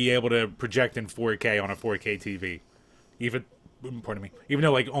it'll be able to project in 4K on a 4K TV. Even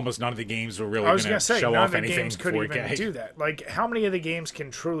though like almost none of the games are really going to show off anything games could 4K. even do that. Like, how many of the games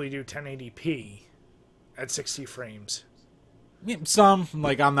can truly do 1080p at 60 frames? Yeah, some,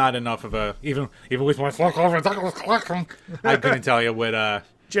 like, I'm not enough of a even with my fuck over collection, I couldn't tell you what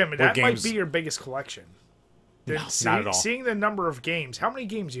Jim, that games... might be your biggest collection. No, not at all. Seeing the number of games, how many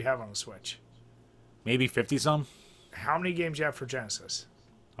games do you have on the Switch? Maybe 50 some. How many games do you have for Genesis?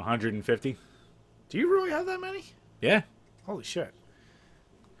 150. Do you really have that many? Yeah. Holy shit.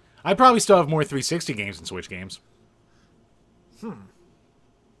 I probably still have more 360 games than Switch games.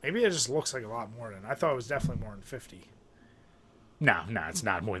 Maybe it just looks like a lot more than I thought. It was definitely more than 50. No, it's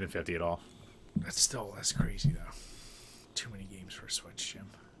not more than 50 at all. That's crazy though. Too many games for a Switch, Jim.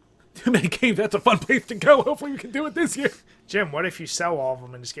 Too many games. That's a fun place to go. Hopefully we can do it this year. Jim, what if you sell all of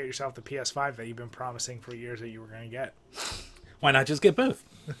them and just get yourself the PS5 that you've been promising for years that you were going to get? Why not just get both?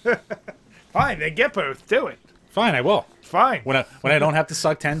 Fine, then get both. Do it. Fine, I will. Fine. When I don't have to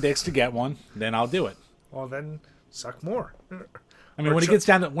suck 10 dicks to get one, then I'll do it. Well, then suck more. I mean, when it gets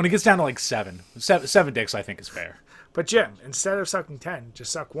down to like seven dicks, I think is fair. But Jim, instead of sucking 10,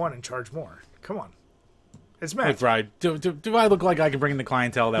 just suck one and charge more. Come on. It's Look, math. Brian, do I look like I can bring in the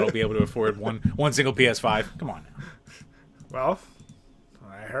clientele that'll be able to afford one single PS5? Come on now. Well,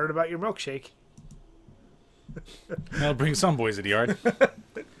 I heard about your milkshake. That'll bring some boys to the yard.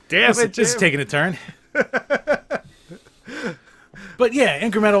 Damn it, Jim. This is taking a turn. But yeah,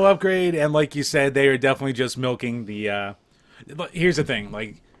 incremental upgrade, and like you said, they are definitely just milking the... here's the thing,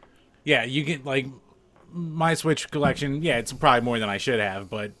 like, yeah, you get, like, my Switch collection, yeah, it's probably more than I should have,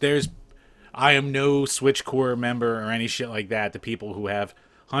 but I am no Switch Core member or any shit like that. The people who have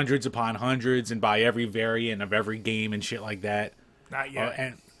hundreds upon hundreds and buy every variant of every game and shit like that. Not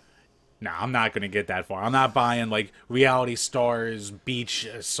yet. I'm not going to get that far. I'm not buying, like, Reality Stars, Beach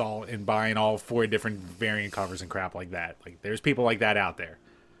Assault, and buying all 4 different variant covers and crap like that. Like, there's people like that out there.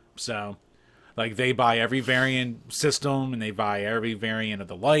 So, like, they buy every variant system, and they buy every variant of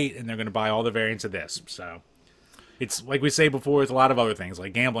the light, and they're going to buy all the variants of this. So, it's, like we say before, with a lot of other things,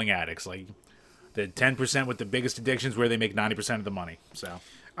 like gambling addicts. Like, the 10% with the biggest addictions where they make 90% of the money. So,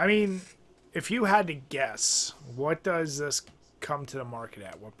 I mean, if you had to guess, what does this come to the market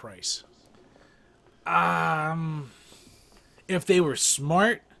at? What price? if they were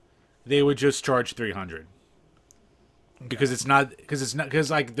smart, they would just charge $300. Because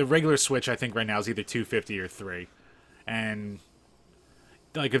like the regular Switch I think right now is either $250 or $300. And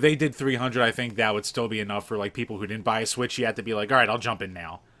like if they did $300, I think that would still be enough for like people who didn't buy a Switch yet to be like, all right, I'll jump in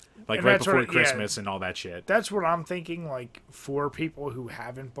now. like And right that's before what- yeah. Christmas and all that shit. That's what I'm thinking. Like for people who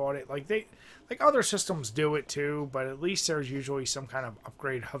haven't bought it, like other systems do it too, but at least there's usually some kind of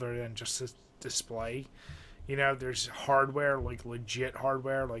upgrade other than just this display. You know, there's hardware, like legit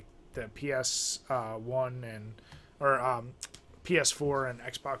hardware, like the PS One or PS4 and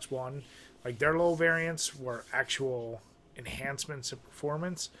Xbox One. Like their little variants were actual enhancements of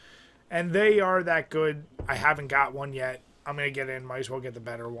performance, and they are that good. I haven't got one yet. I'm gonna get in. Might as well get the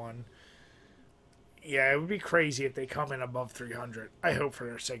better one. Yeah, it would be crazy if they come in above 300. I hope for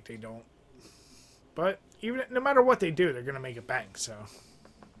their sake they don't. But even no matter what they do, they're gonna make it bank. So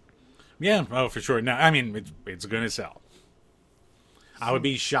Yeah, oh, for sure. No, I mean, it's going to sell. I would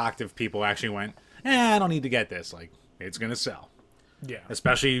be shocked if people actually went, I don't need to get this. Like, it's going to sell. yeah,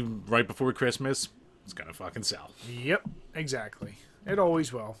 Especially right before Christmas. It's going to fucking sell. yep, exactly. It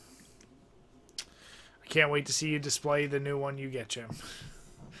always will. I can't wait to see you display the new one you get, Jim.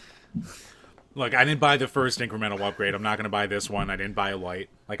 Look, I didn't buy the first incremental upgrade. I'm not going to buy this one. I didn't buy a light.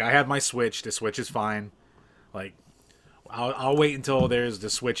 Like, I have my Switch. The Switch is fine. Like, I'll wait until there's the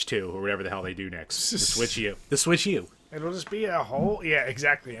Switch 2 or whatever the hell they do next. The Switch U. The Switch U. It'll just be a whole, yeah,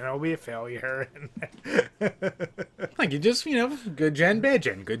 exactly, and it'll be a failure. Like, you just, good gen, bad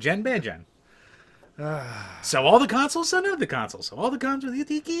gen. Good gen, bad gen. So all the consoles, so none of the consoles. So all the consoles,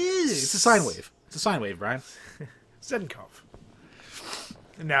 it's a sine wave. It's a sine wave, Brian. Zenkov.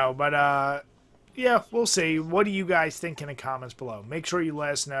 No, but yeah, we'll see. What do you guys think in the comments below? Make sure you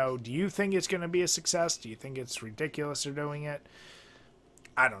let us know. Do you think it's going to be a success? Do you think it's ridiculous they're doing it?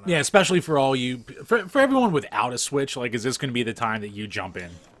 I don't know. Yeah, especially for all you, for everyone without a Switch, like, is this going to be the time that you jump in?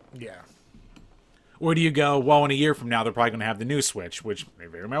 Yeah. Or do you go, well, in a year from now, they're probably going to have the new Switch, which they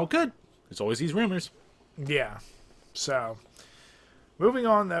very well could. There's always these rumors. Yeah. So, moving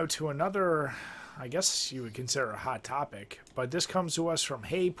on, though, to another, I guess you would consider a hot topic, but this comes to us from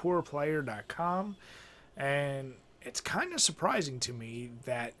HeyPoorPlayer.com, and it's kind of surprising to me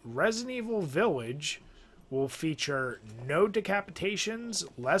that Resident Evil Village will feature no decapitations,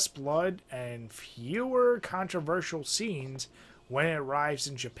 less blood, and fewer controversial scenes when it arrives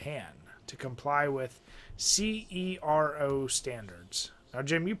in Japan to comply with CERO standards. Now,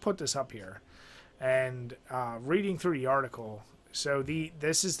 Jim, you put this up here, and reading through the article, so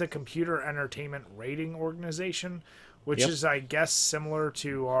this is the Computer Entertainment Rating Organization, which Yep. is, I guess, similar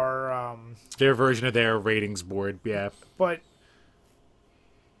to our... Their version of their ratings board, yeah. But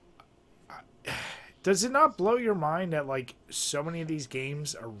does it not blow your mind that, like, so many of these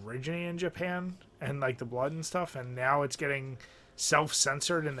games originate in Japan and, like, the blood and stuff, and now it's getting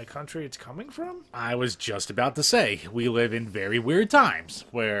self-censored in the country it's coming from? I was just about to say, we live in very weird times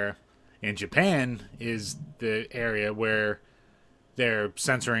where in Japan is the area where they're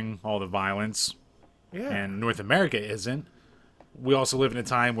censoring all the violence, Yeah. and North America isn't. We also live in a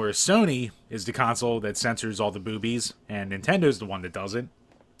time where Sony is the console that censors all the boobies, and Nintendo's the one that doesn't.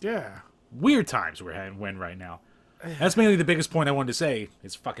 Yeah. Weird times we're in right now. That's mainly the biggest point I wanted to say.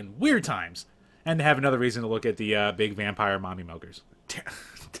 It's fucking weird times. And to have another reason to look at the big vampire mommy milkers.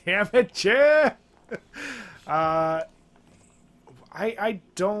 Damn it, Jim! I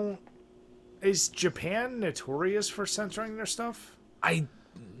don't... Is Japan notorious for censoring their stuff?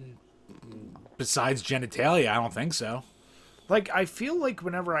 Besides genitalia, I don't think so. Like, I feel like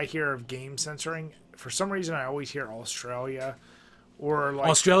whenever I hear of game censoring, for some reason I always hear Australia or like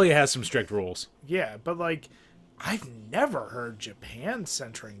Australia has some strict rules. yeah, but like I've never heard Japan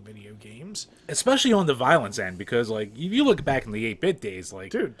censoring video games. Especially on the violence end, because like if you look back in the 8-bit days, like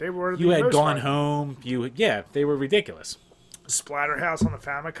Dude, they were you the had most Gone violent. Home, they were ridiculous. Splatterhouse on the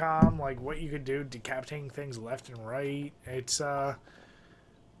Famicom, like what you could do, decapitating things left and right. It's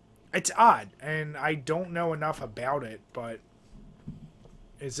odd, and I don't know enough about it, but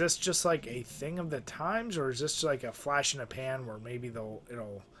is this just like a thing of the times, or is this like a flash in a pan where maybe it'll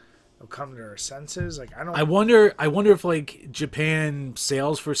come to their senses? Like I don't. I wonder if like Japan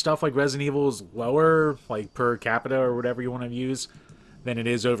sales for stuff like Resident Evil is lower, like per capita or whatever you want to use, than it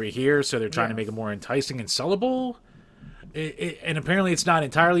is over here, so they're trying to make it more enticing and sellable. And apparently it's not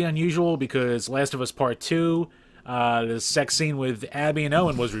entirely unusual because Last of Us Part 2, the sex scene with Abby and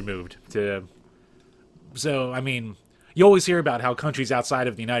Owen was removed. So, I mean, you always hear about how countries outside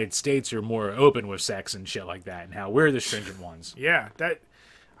of the United States are more open with sex and shit like that, and how we're the stringent ones. Yeah, that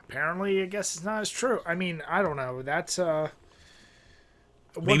apparently I guess it's not as true. I mean, I don't know. That's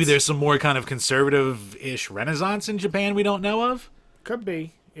Maybe there's some more kind of conservative-ish renaissance in Japan we don't know of? could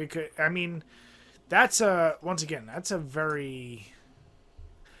be. It could. I mean, once again, that's a very,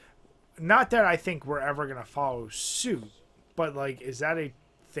 not that I think we're ever gonna follow suit, but like, is that a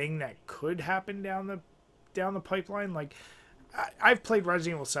thing that could happen down the pipeline? Like, I've played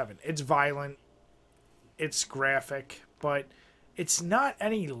Resident Evil 7. It's violent, it's graphic, but it's not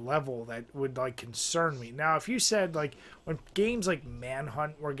any level that would like concern me. Now, if you said like when games like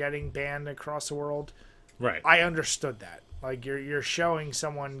Manhunt were getting banned across the world, Right. I understood that. Like you're showing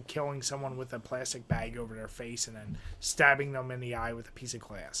someone killing someone with a plastic bag over their face and then stabbing them in the eye with a piece of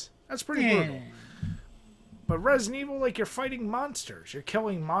glass. That's pretty brutal. But Resident Evil, like you're fighting monsters, you're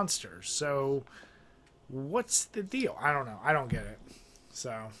killing monsters. So what's the deal? I don't know. I don't get it.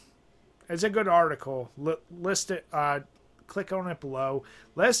 So it's a good article. List it. Click on it below.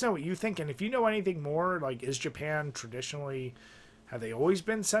 Let us know what you think, and if you know anything more, like is Japan traditionally, have they always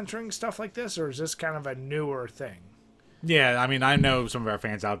been censoring stuff like this, or is this kind of a newer thing? Yeah, I mean, I know some of our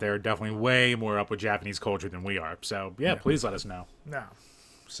fans out there are definitely way more up with Japanese culture than we are. So, yeah, please let us know. No.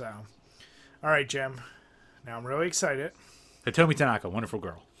 So, all right, Jim. Now I'm really excited. Hitomi Tanaka, wonderful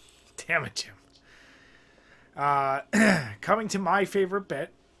girl. Damn it, Jim. Coming to my favorite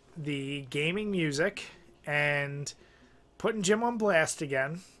bit, the gaming music, and putting Jim on blast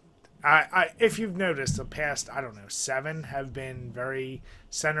again. If you've noticed, the past, 7 have been very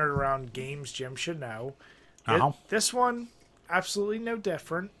centered around games Jim should know. Uh-huh. This one, absolutely no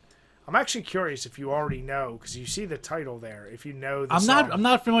different. I'm actually curious if you already know, because you see the title there. If you know the song. I'm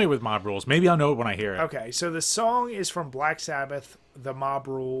not familiar with Mob Rules. Maybe I'll know it when I hear it. Okay, so the song is from Black Sabbath, The Mob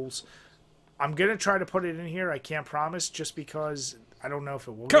Rules. I'm going to try to put it in here. I can't promise, just because I don't know if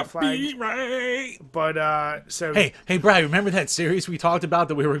it will get flagged. Right. But, so... Hey, Brian, remember that series we talked about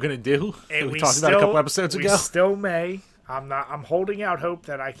that we were going to do? That we talked about a couple episodes ago? We still may. I'm holding out hope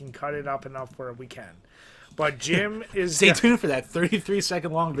that I can cut it up enough where we can. But Jim is... Stay tuned for that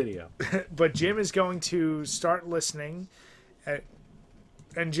 33-second long video. But Jim is going to start listening.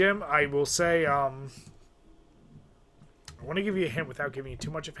 And Jim, I will say... I want to give you a hint without giving you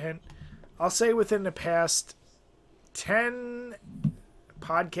too much of a hint. I'll say within the past 10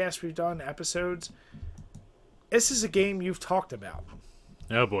 podcasts we've done, episodes, this is a game you've talked about.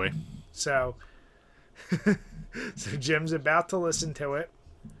 Oh, boy. So Jim's about to listen to it.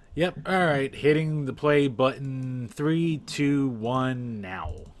 Yep. All right. Hitting the play button. 3, 2, 1,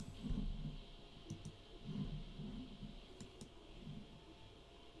 now.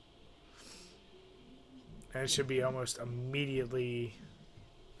 And it should be almost immediately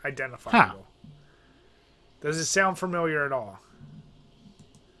identifiable. Huh. Does it sound familiar at all?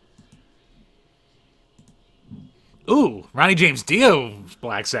 Ooh, Ronnie James Dio,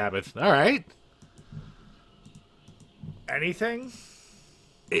 Black Sabbath. All right. Anything?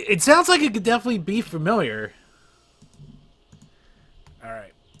 It sounds like it could definitely be familiar. All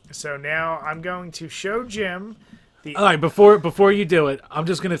right. So now I'm going to show Jim the... All right, before you do it, I'm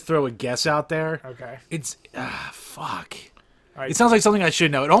just going to throw a guess out there. Okay. It's... fuck. All right. It sounds like something I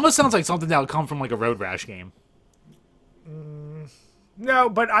should know. It almost sounds like something that would come from like a Road Rash game. No,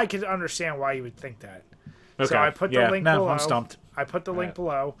 but I could understand why you would think that. Okay. So I put the link below. I'm stumped. I put the link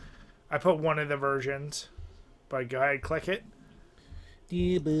below. I put one of the versions. But go ahead, click it.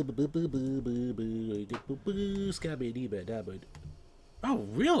 Oh,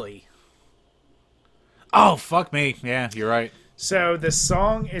 really? Oh, fuck me. Yeah, you're right. So the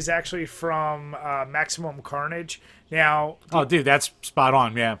song is actually from Maximum Carnage. Now, oh, dude, that's spot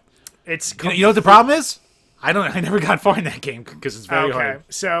on. Yeah, it's you know what the problem is? I never got far in that game because it's very hard.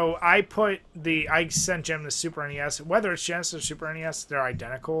 So I sent Jim the Super NES. Whether it's Genesis or Super NES, they're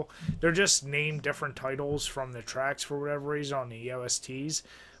identical. They're just named different titles from the tracks for whatever reason on the OSTs,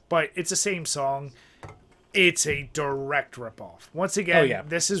 but it's the same song. It's a direct ripoff. Once again,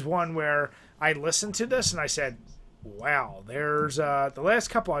 This is one where I listened to this and I said, wow, there's the last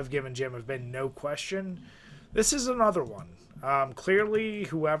couple I've given Jim have been no question. This is another one. Clearly,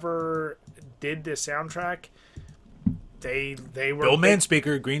 whoever did the soundtrack, they were... Bill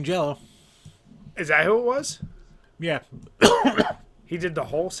Manspeaker, Green Jello. Is that who it was? Yeah. He did the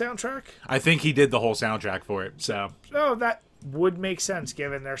whole soundtrack? I think he did the whole soundtrack for it, so... Oh, that would make sense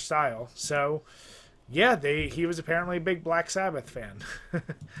given their style. So, yeah, he was apparently a big Black Sabbath fan.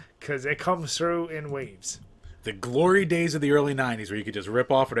 Because it comes through in waves. The glory days of the early 90s where you could just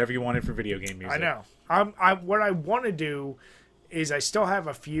rip off whatever you wanted for video game music. I know. What I want to do is I still have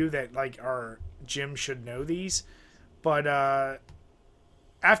a few that like are Jim should know these, but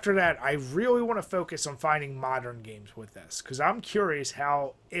after that I really want to focus on finding modern games with this because I'm curious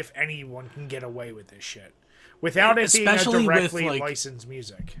how, if anyone, can get away with this shit without it being a directly licensed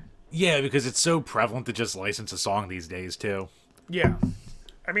music. Yeah, because it's so prevalent to just license a song these days too. Yeah.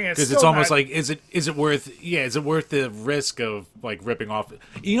 I mean, because it's almost like, is it worth the risk of like ripping off?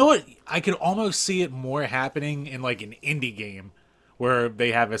 You know what? I could almost see it more happening in like an indie game, where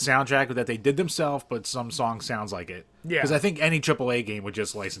they have a soundtrack that they did themselves, but some song sounds like it. Yeah. Because I think any AAA game would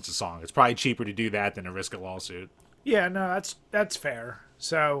just license a song. It's probably cheaper to do that than to risk a lawsuit. Yeah, no, that's fair.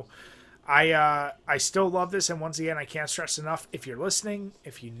 So I still love this, and once again, I can't stress enough, if you're listening,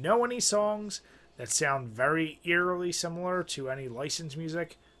 if you know any songs that sound very eerily similar to any licensed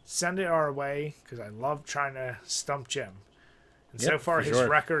music, send it our way, because I love trying to stump Jim. And so Yep, far, for his sure.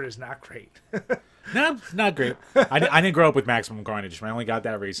 record is not great. No, not great. I didn't grow up with Maximum Carnage. I only got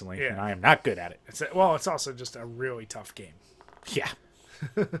that recently, Yeah. and I am not good at it. It's also just a really tough game. Yeah.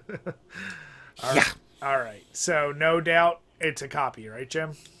 All right, so no doubt it's a copy, right,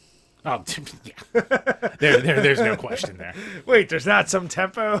 Jim? Oh, yeah. There's no question there. Wait, there's not some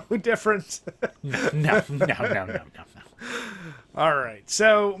tempo difference? No. All right,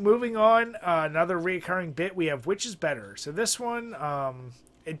 so moving on, another recurring bit, we have which is better. So this one,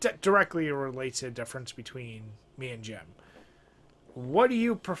 it directly relates to the difference between me and Jim. What do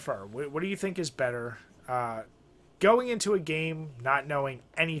you prefer? What do you think is better? Going into a game not knowing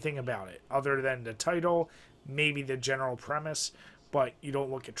anything about it other than the title, maybe the general premise, but you don't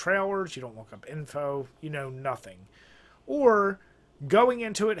look at trailers, you don't look up info, you know nothing. Or going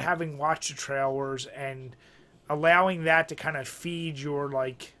into it having watched the trailers and allowing that to kind of feed your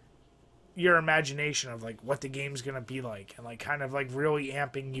imagination of like what the game's going to be like, and like kind of like really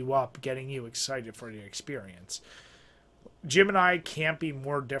amping you up, getting you excited for the experience. Jim and I can't be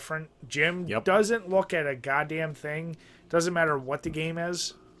more different. Jim doesn't look at a goddamn thing. Doesn't matter what the game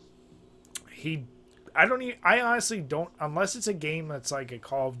is. I honestly don't, unless it's a game that's like a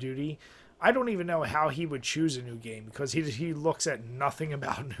Call of Duty, I don't even know how he would choose a new game, because he looks at nothing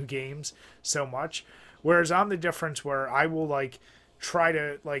about new games so much. Whereas I'm the difference, where I will like try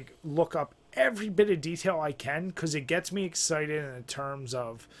to like look up every bit of detail I can, because it gets me excited in terms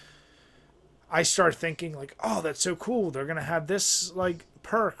of I start thinking like, oh, that's so cool. They're going to have this like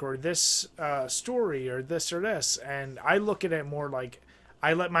perk or this story or this or this. And I look at it more like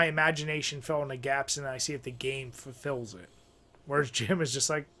I let my imagination fill in the gaps, and I see if the game fulfills it. Whereas Jim is just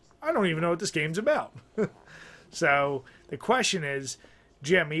like, I don't even know what this game's about. So the question is,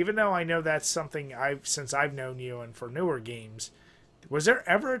 Jim, even though I know that's something since I've known you and for newer games, was there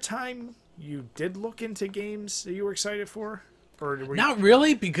ever a time you did look into games that you were excited for? Or were Not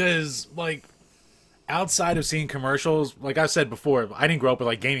really, because like outside of seeing commercials, like I said before, I didn't grow up with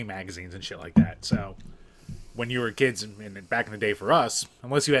like gaming magazines and shit like that. So when you were kids and back in the day for us,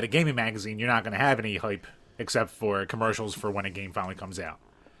 unless you had a gaming magazine, you're not going to have any hype except for commercials for when a game finally comes out.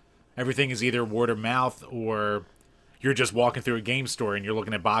 Everything is either word of mouth, or you're just walking through a game store and you're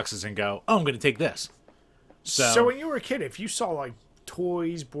looking at boxes and go, oh, I'm going to take this. So when you were a kid, if you saw like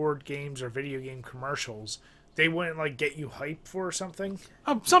toys, board games, or video game commercials, they wouldn't like get you hyped for something?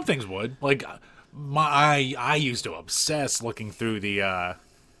 Some things would. Like I used to obsess looking through the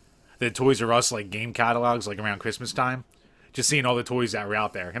Toys R Us like game catalogs like around Christmas time, just seeing all the toys that were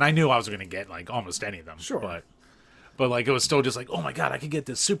out there, and I knew I was going to get like almost any of them. Sure. But like it was still just like, oh my god, I could get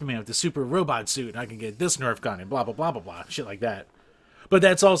this Superman with the super robot suit, and I can get this Nerf gun, and blah blah blah blah blah, shit like that. But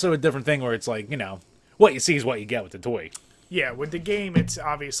that's also a different thing where it's like, you know, what you see is what you get with the toy. Yeah, with the game, it's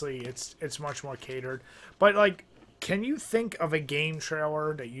obviously it's much more catered. But like, can you think of a game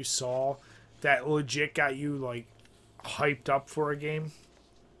trailer that you saw that legit got you like hyped up for a game?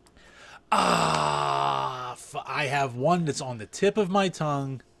 I have one that's on the tip of my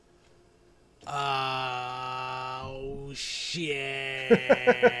tongue. Oh shit!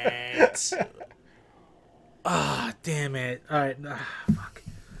 Damn it! All right, fuck.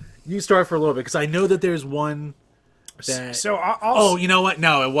 You start for a little bit, because I know that there's one. So Oh, you know what?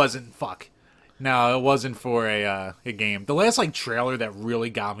 No, it wasn't. Fuck. No, it wasn't for a game. The last like trailer that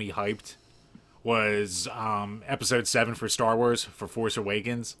really got me hyped was episode 7 for Star Wars for Force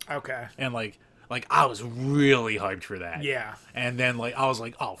Awakens. Okay. And like I was really hyped for that. Yeah. And then like I was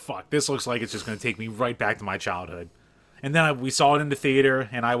like, oh fuck, this looks like it's just gonna take me right back to my childhood. And then we saw it in the theater,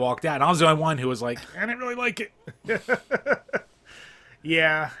 and I walked out, and I was the only one who was like, I didn't really like it.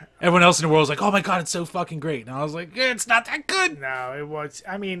 Yeah. Everyone else in the world was like, oh my god, it's so fucking great. And I was like, yeah, it's not that good. No, it was.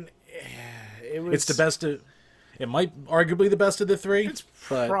 I mean, it was. It's the best of. It might arguably the best of the three. It's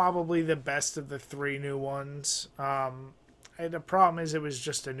but probably the best of the 3 new ones. And the problem is, it was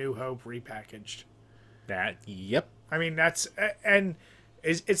just A New Hope repackaged. Yep. I mean, it's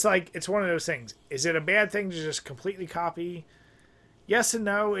like, it's one of those things. Is it a bad thing to just completely copy? Yes and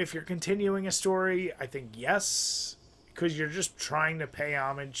no. If you're continuing a story, I think yes, because you're just trying to pay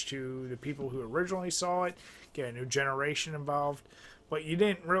homage to the people who originally saw it, get a new generation involved, but you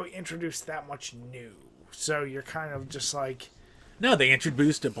didn't really introduce that much new. So you're kind of just like... No, they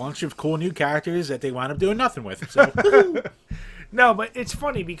introduced a bunch of cool new characters that they wound up doing nothing with. So. No, but it's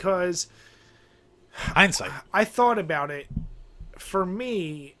funny because Hindsight. I thought about it. For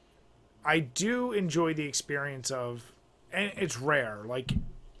me, I do enjoy the experience of, and it's rare. Like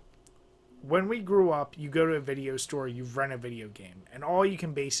when we grew up, you go to a video store, you rent a video game, and all you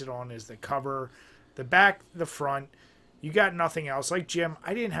can base it on is the cover, the back, the front. You got nothing else. Like Jim,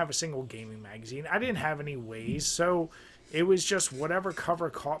 I didn't have a single gaming magazine. I didn't have any ways, so it was just whatever cover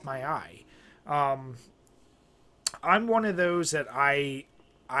caught my eye. I'm one of those that I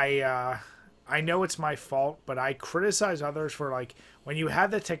know it's my fault, but I criticize others for like when you have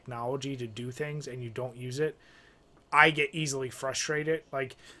the technology to do things and you don't use it. I get easily frustrated.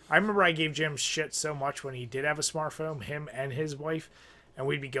 Like I remember I gave Jim shit so much when he did have a smartphone, him and his wife, and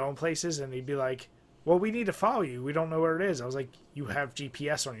we'd be going places and he'd be like, "Well, we need to follow you. We don't know where it is." I was like, "You have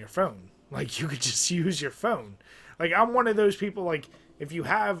GPS on your phone. Like you could just use your phone." Like I'm one of those people like if you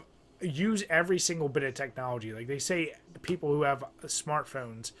have use every single bit of technology. Like they say people who have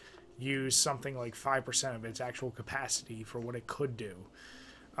smartphones use something like 5% of its actual capacity for what it could do.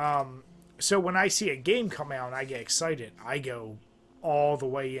 So when I see a game come out and I get excited, I go all the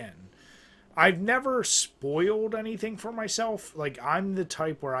way in. I've never spoiled anything for myself. Like I'm the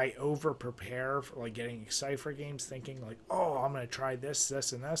type where I over prepare for like getting excited for games, thinking like, oh, I'm gonna try this,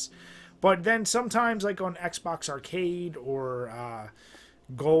 this, and this. But then sometimes like on Xbox Arcade or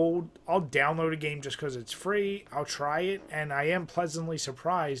Gold, I'll download a game just because it's free. I'll try it, and I am pleasantly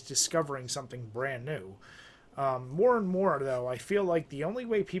surprised discovering something brand new. More and more, though, I feel like the only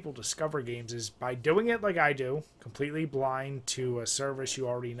way people discover games is by doing it like I do, completely blind to a service you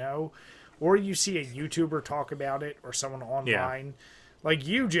already know, or you see a YouTuber talk about it or someone online. Yeah. Like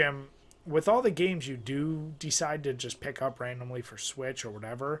you, Jim, with all the games you do decide to just pick up randomly for Switch or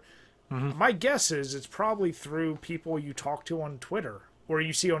whatever, my guess is it's probably through people you talk to on Twitter or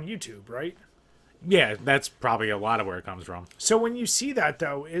you see on YouTube, right? Yeah, that's probably a lot of where it comes from. So when you see that,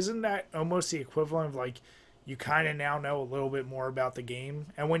 though, isn't that almost the equivalent of like you kind of now know a little bit more about the game?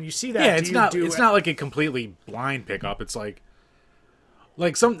 And when you see that, yeah, it's not like a completely blind pickup. It's like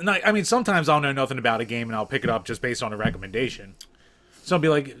sometimes I'll know nothing about a game and I'll pick it up just based on a recommendation.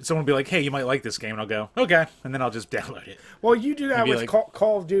 Someone will be like, "Hey, you might like this game," and I'll go, "Okay," and then I'll just download it. Well, you do that with like,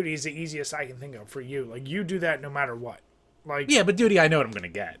 Call of Duty is the easiest I can think of for you. Like you do that no matter what. Like yeah, but Duty, I know what I'm gonna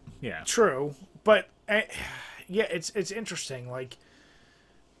get. Yeah, true, but yeah, it's interesting. Like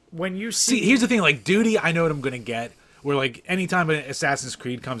when you see, here's the thing: like Duty, I know what I'm gonna get. Where like anytime an Assassin's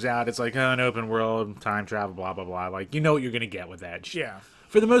Creed comes out, it's like an open world, time travel, blah blah blah. Like you know what you're gonna get with that. Yeah.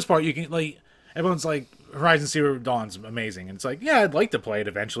 For the most part, you can like everyone's like Horizon Zero Dawn's amazing, and it's like yeah, I'd like to play it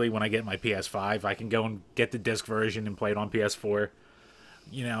eventually when I get my PS5. I can go and get the disc version and play it on PS4.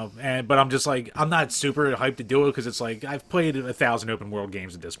 You know, but I'm just like I'm not super hyped to do it because it's like I've played 1,000 open world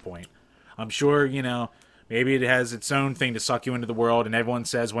games at this point. I'm sure maybe it has its own thing to suck you into the world, and everyone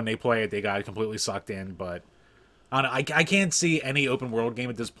says when they play it they got completely sucked in. But I can't see any open world game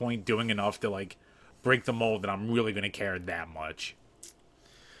at this point doing enough to like break the mold that I'm really going to care that much.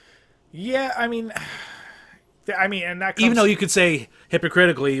 Yeah, I mean, and that even though you could say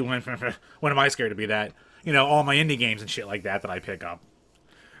hypocritically, when am I scared to be that? All my indie games and shit like that I pick up.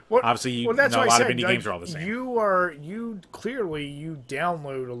 Well, obviously, that's a lot of indie games are all the same. You clearly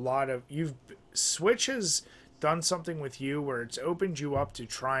download a lot of Switch has done something with you where it's opened you up to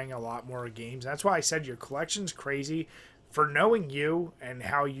trying a lot more games. That's why I said your collection's crazy. For knowing you and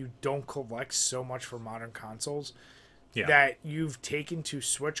how you don't collect so much for modern consoles, that you've taken to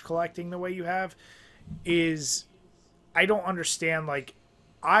Switch collecting the way you have is, I don't understand. Like,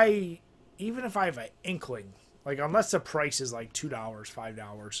 even if I have an inkling. Like, unless the price is like $2,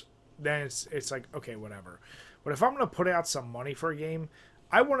 $5, then it's like, okay, whatever. But if I'm going to put out some money for a game,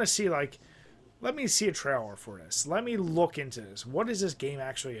 I want to see, like, let me see a trailer for this. Let me look into this. What is this game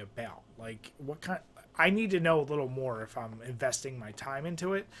actually about? Like, what kind... I need to know a little more if I'm investing my time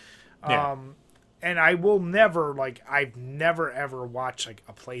into it. Yeah. And I will never, like, I've never, ever watched, like,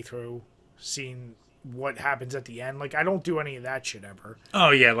 a playthrough, seen what happens at the end. Like, I don't do any of that shit ever.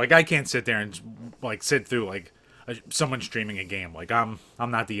 Oh yeah, like I can't sit there and like sit through like someone streaming a game. Like I'm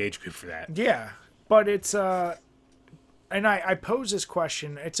not the age group for that. Yeah, but it's and I pose this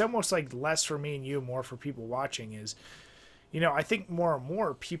question. It's almost like less for me and you, more for people watching. Is I think more and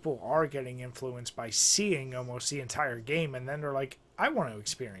more people are getting influenced by seeing almost the entire game, and then they're like, I want to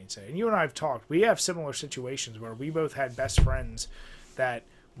experience it. And you and I have talked. We have similar situations where we both had best friends that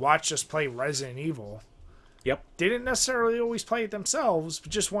watched us play Resident Evil. Yep. Didn't necessarily always play it themselves,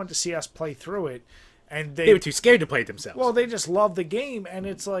 but just wanted to see us play through it. And they were too scared to play it themselves. Well, they just love the game, and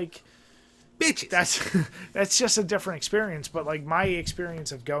it's like, bitches. That's just a different experience. But like my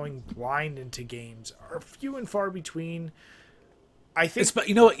experience of going blind into games are few and far between. I think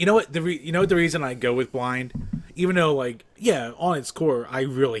You know what the reason I go with blind, even though like yeah, on its core, I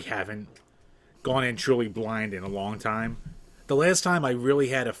really haven't gone in truly blind in a long time. The last time I really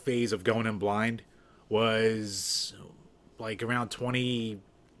had a phase of going in blind was like around 20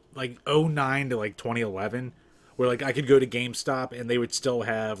 like '09 to like 2011, where like I could go to GameStop and they would still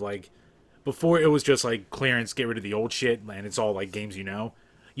have like, before it was just like clearance, get rid of the old shit and it's all like games,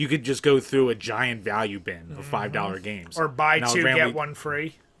 you could just go through a giant value bin of $5 games or buy And I was two randomly- get one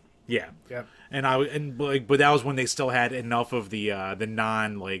free. yeah. Yep. But that was when they still had enough of the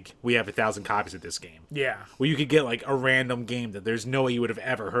non, like, we have 1,000 copies of this game, Yeah. where you could get like a random game that there's no way you would have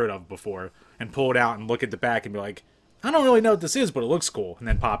ever heard of before and pull it out and look at the back and be like, I don't really know what this is, but it looks cool, and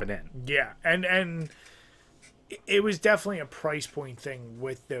then pop it in. Yeah, and it was definitely a price point thing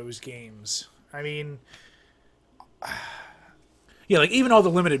with those games. I mean, Yeah, like even all the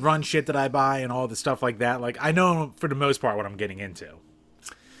limited run shit that I buy and all the stuff like that, like I know for the most part what I'm getting into.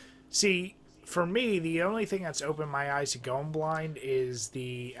 see, for me, the only thing that's opened my eyes to going blind is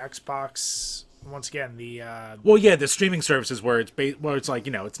the Xbox. Once again, the Well, yeah, the streaming services where it's like,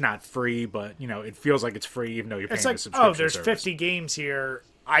 it's not free, but it feels like it's free even though you're paying it's the like, subscription oh, there's service. 50 games here.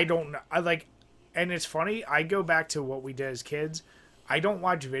 I don't know. I like, and it's funny. I go back to what we did as kids. I don't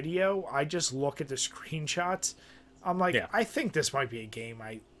watch video. I just look at the screenshots. I'm like, Yeah. I think this might be a game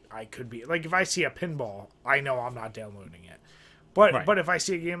I could be like. If I see a pinball, I know I'm not downloading it. But Right. but if I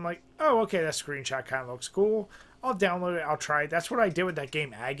see a game like, oh, okay, that screenshot kind of looks cool, I'll download it. I'll try it. That's what I did with that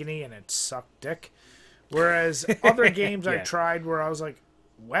game Agony, and it sucked dick. Whereas other games I Yeah. tried where I was like,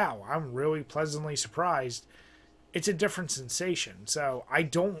 wow, I'm really pleasantly surprised. It's a different sensation. So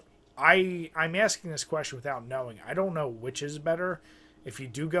I'm asking this question without knowing. I don't know which is better if you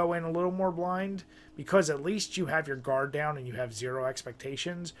do go in a little more blind, because at least you have your guard down and you have zero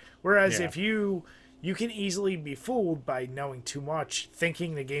expectations. Whereas Yeah. if you can easily be fooled by knowing too much,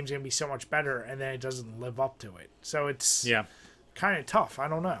 thinking the game's going to be so much better, and then it doesn't live up to it. So it's Yeah. kind of tough. I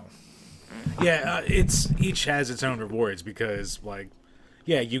don't know. Yeah, it's each has its own rewards because, like,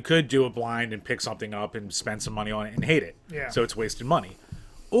 yeah, you could do a blind and pick something up and spend some money on it and hate it. Yeah. So it's wasted money.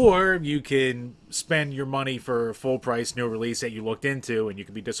 Or you can spend your money for full price, no release that you looked into, and you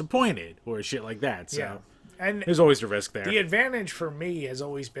can be disappointed or shit like that. So Yeah. And there's always a risk there. the advantage for me has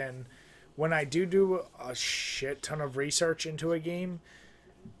always been when I do a shit ton of research into a game,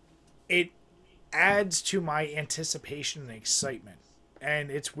 it adds to my anticipation and excitement.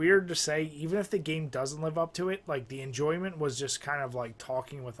 And it's weird to say, even if the game doesn't live up to it, like the enjoyment was just kind of like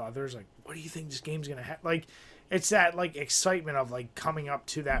talking with others, like, what do you think this game's gonna have? Like, it's that like excitement of like coming up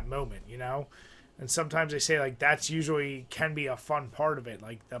to that moment, And sometimes they say like that's usually can be a fun part of it,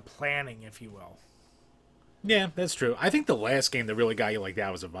 like the planning, if you will. Yeah, that's true. I think the last game that really got you like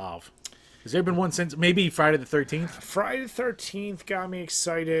that was Evolve. Has there been one since? Maybe Friday the 13th? Friday the 13th got me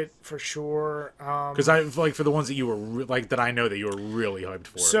excited for sure. Because I like for the ones that you were that I know that you were really hyped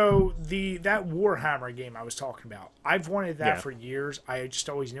for. So that Warhammer game I was talking about, I've wanted that Yeah. for years. I just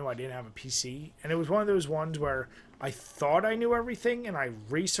always knew I didn't have a PC, and it was one of those ones where I thought I knew everything and I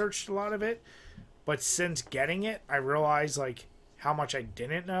researched a lot of it, but since getting it, I realized like how much I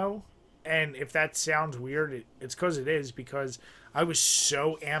didn't know. And if that sounds weird, it's because it is, because I was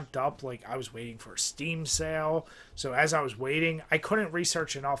so amped up. Like, I was waiting for a Steam sale. So as I was waiting, I couldn't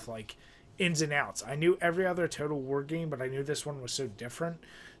research enough, like, ins and outs. I knew every other Total War game, but I knew this one was so different.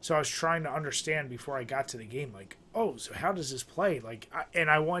 So I was trying to understand before I got to the game, like, oh, so how does this play? Like, and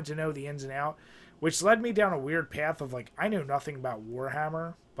I wanted to know the ins and out, which led me down a weird path of, like, I know nothing about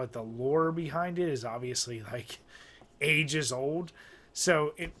Warhammer, but the lore behind it is obviously, like, ages old.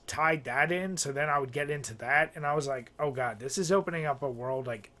 So it tied that in. So then I would get into that, and I was like, "Oh God, this is opening up a world."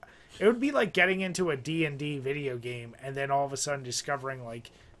 Like, it would be like getting into a D&D video game, and then all of a sudden discovering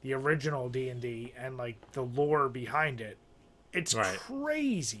like the original D&D and like the lore behind it. It's Right.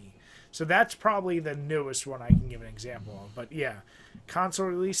 crazy. So that's probably the newest one I can give an example of. But yeah, console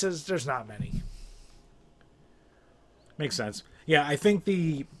releases, there's not many. Makes sense. Yeah, I think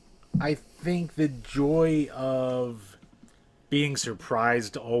the joy of being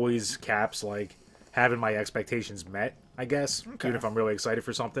surprised always caps like having my expectations met, I guess. Okay. Even if I'm really excited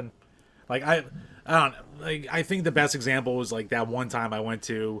for something. Like I don't know, like I think the best example was like that one time I went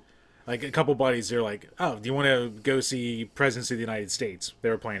to like a couple buddies, they're like, "Oh, do you want to go see Presidents of the United States?" They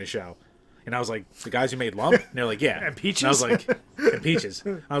were playing a show. And I was like, "The guys who made Lump?" And they're like, "Yeah." And Peaches? And I was like, "And Peaches."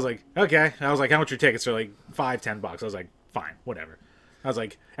 I was like, "Okay." And I was like, "How much are your tickets?" They're like $5-10. I was like, "Fine, whatever." I was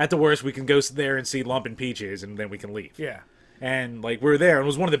like, "At the worst, we can go there and see Lump and Peaches, and then we can leave." Yeah. And like we were there, and it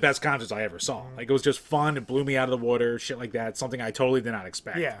was one of the best concerts I ever saw. Like it was just fun. It blew me out of the water, shit like that. Something I totally did not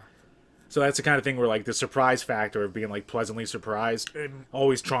expect. Yeah. So that's the kind of thing where like the surprise factor of being like pleasantly surprised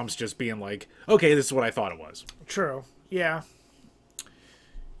always trumps just being like, okay, this is what I thought it was. True. Yeah.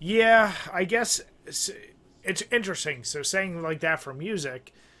 Yeah, I guess it's interesting. So saying like that for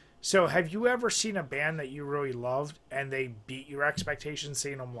music. So have you ever seen a band that you really loved and they beat your expectations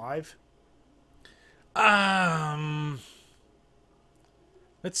seeing them live? Um,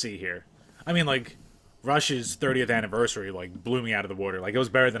 let's see here. I mean, like Rush's 30th anniversary like blew me out of the water. Like it was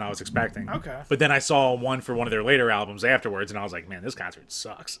better than I was expecting. Okay. But then I saw one for one of their later albums afterwards, and I was like, man, this concert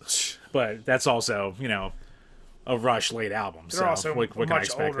sucks. But that's also, you know, a Rush late album. They're so also what can I much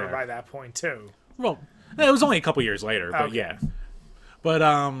expect older there? by that point too. Well, it was only a couple years later, but Okay. yeah.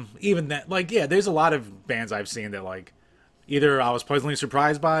 But even that, like, yeah, there's a lot of bands I've seen that like either I was pleasantly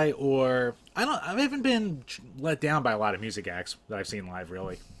surprised by, or I haven't been let down by a lot of music acts that I've seen live,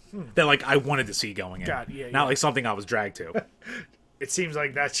 really. That like I wanted to see going in, God, yeah, not yeah. like something I was dragged to. It seems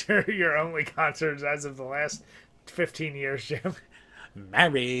like that's your only concerts as of the last 15 years, Jim.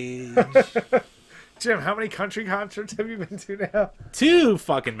 Marriage, Jim, how many country concerts have you been to now? too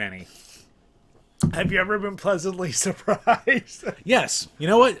fucking many. Have you ever been pleasantly surprised? Yes, you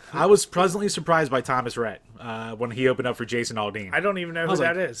know what? I was pleasantly surprised by Thomas Rhett when he opened up for Jason Aldean. I don't even know who was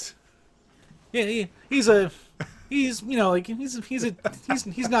that like- is. Yeah, he's you know like he's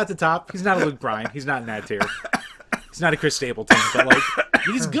not the top. He's not a Luke Bryan. He's not in that tier. He's not a Chris Stapleton, but like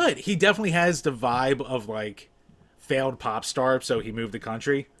he's good. He definitely has the vibe of like failed pop star. So he moved the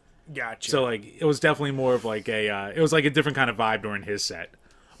country. Gotcha. So like it was definitely more of like a it was like a different kind of vibe during his set,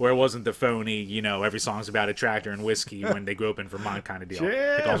 where it wasn't the phony, you know, every song's about a tractor and whiskey when they grew up in Vermont kind of deal,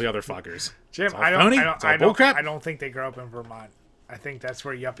 like all the other fuckers. Jim, It's all I phony. It's all bullcrap. don't think they grow up in Vermont. I think that's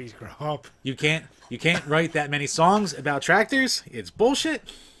where yuppies grow up. You can't write that many songs about tractors. It's bullshit.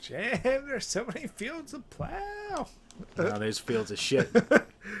 Jim, there's so many fields of plow. Oh, there's fields of shit.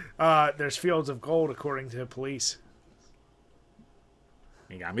 There's fields of gold, according to police.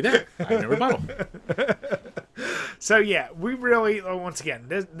 You got me there. I have no rebuttal. So yeah, we really once again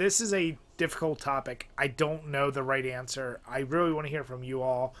this is a difficult topic. I don't know the right answer. I really want to hear from you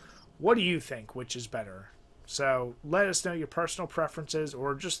all. What do you think? Which is better? So let us know your personal preferences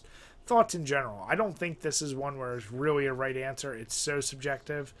or just thoughts in general. I don't think this is one where it's really a right answer. It's so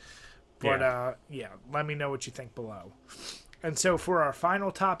subjective. But yeah, let me know what you think below. And so for our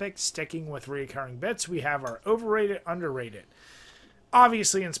final topic, sticking with recurring bits, we have our overrated, underrated.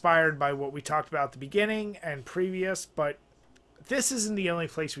 Obviously inspired by what we talked about at the beginning and previous, but this isn't the only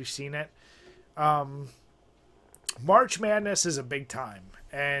place we've seen it. March Madness is a big time.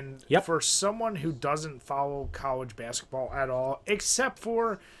 And Yep. for someone who doesn't follow college basketball at all, except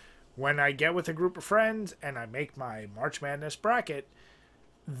for when I get with a group of friends and I make my March Madness bracket,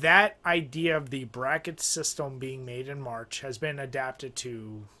 that idea of the bracket system being made in March has been adapted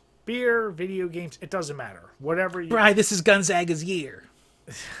to beer, video games. It doesn't matter. Whatever you... Bri, this is Gonzaga's year.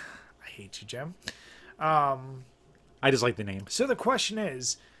 I hate you, Jim. I just like the name. So the question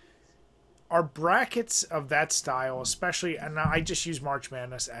is, are brackets of that style, especially, and I just use March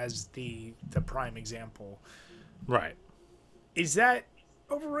Madness as the prime example, Right. is that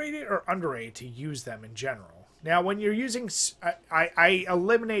overrated or underrated to use them in general? Now, when you're using, I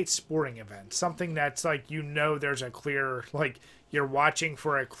eliminate sporting events, something that's like, you know, there's a clear, like, you're watching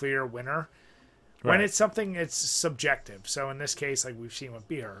for a clear winner. When Right. it's something, it's subjective. So in this case, like we've seen with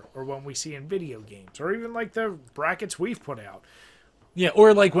beer, or when we see in video games, or even like the brackets we've put out. Yeah,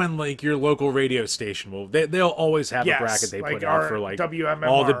 or like when like your local radio station will they'll always have Yes, a bracket they like put out our for like WMMR,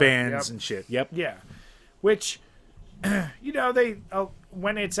 all the bands yep. and shit. Yep. Yeah, which, you know, they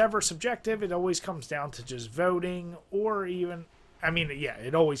when it's ever subjective, it always comes down to just voting, or even, I mean, yeah,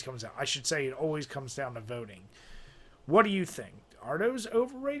 it always comes down. I should say it always comes down to voting. What do you think? Are those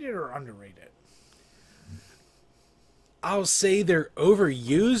overrated or underrated? I'll say they're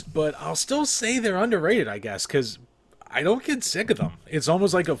overused, but I'll still say they're underrated, I guess, because I don't get sick of them. It's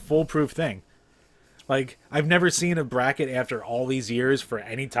almost like a foolproof thing. Like, I've never seen a bracket after all these years for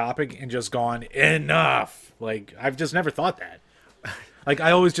any topic and just gone, enough. Like, I've just never thought that. Like,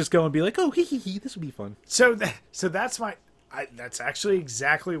 I always just go and be like, oh, hee hee hee, this would be fun. So that's my. That's actually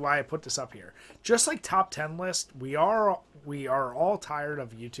exactly why I put this up here. Just like top 10 list, we are all tired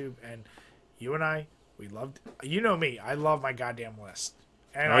of YouTube, and you and I, we loved. You know me, I love my goddamn list,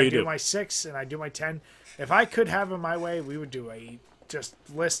 and Oh, I you do do. my 6 and I do my 10. If I could have it my way, we would do a just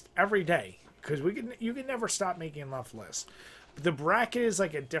list every day, because you can never stop making enough lists. But the bracket is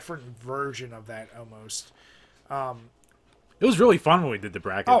like a different version of that almost. It was really fun when we did the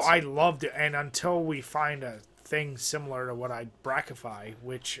brackets. Oh, I loved it, and until we find a thing similar to what I brackify,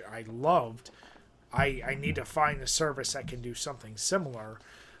 which I loved, I need to find a service that can do something similar.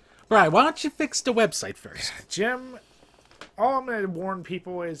 Right, why don't you fix the website first? Jim, all I'm going to warn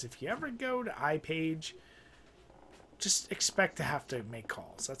people is if you ever go to iPage, just expect to have to make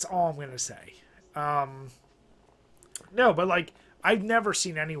calls. That's all I'm going to say. No, but like, I've never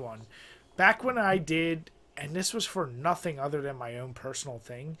seen anyone. Back when I did, and this was for nothing other than my own personal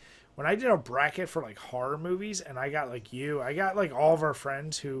thing, when I did a bracket for like horror movies, and I got like I got like all of our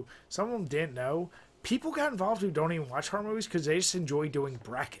friends who, some of them didn't know, people got involved who don't even watch horror movies because they just enjoy doing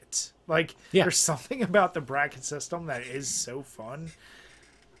brackets. Like, Yeah. there's something about the bracket system that is so fun.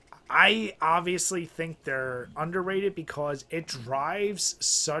 I obviously think they're underrated because it drives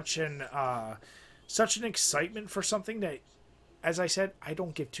such an excitement for something that, as I said, I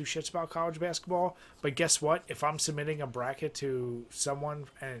don't give two shits about college basketball. But guess what? If I'm submitting a bracket to someone,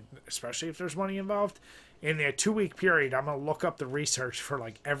 and especially if there's money involved, in a 2-week period, I'm gonna look up the research for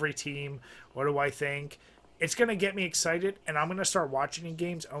like every team. What do I think? It's gonna get me excited, and I'm gonna start watching the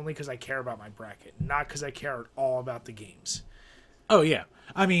games only because I care about my bracket, not because I care at all about the games. Oh, yeah.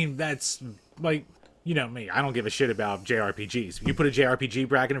 I mean, that's, like, you know me. I don't give a shit about JRPGs. If you put a JRPG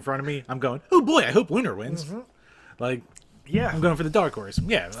bracket in front of me, I'm going, oh boy, I hope winner wins. Mm-hmm. Like, Yeah. I'm going for the dark horse.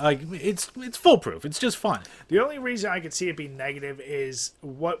 Yeah, like, it's foolproof. It's just fun. The only reason I could see it being negative is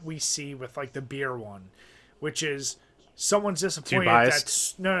what we see with like the beer one, which is someone's disappointed.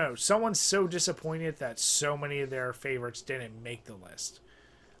 biased? Someone's so disappointed that so many of their favorites didn't make the list.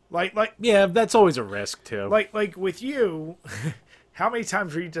 Like Yeah, that's always a risk, too. like with you, how many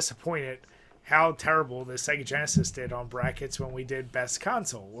times were you disappointed how terrible the Sega Genesis did on brackets when we did best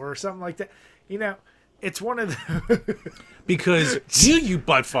console or something like that? You know, it's one of the Because you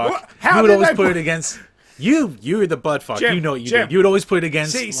buttfuck, How you would did always I put put- it against... You're the buttfuck. Jim, You know what you Jim. did. You would always put it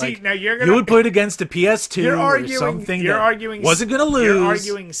against, See, like, now you're you gonna- would put it against the PS2 you're or arguing. something You're that arguing. wasn't going to lose. You're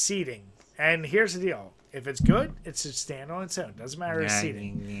arguing seating, and here's the deal: if it's good, it should stand on its own. Doesn't matter as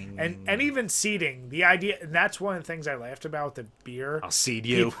seating, and even seating. The idea, and that's one of the things I laughed about with the beer. I'll seed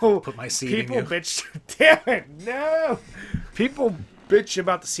you. Put my seed in People you. bitch. Damn it! No. People bitch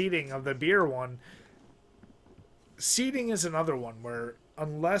about the seating of the beer one. Seating is another one where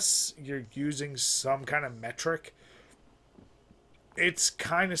unless you're using some kind of metric, it's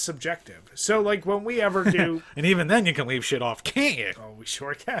kind of subjective. So like when we ever do, And even then, you can leave shit off, can't you? oh, we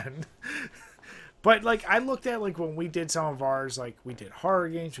sure can. But like I looked at like when we did some of ours, like we did horror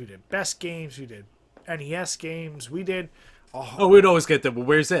games, we did best games, we did NES games, we did. Oh, we'd always get the, well,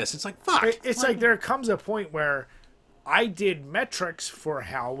 where's this? It's like, fuck. It's like there comes a point where I did metrics for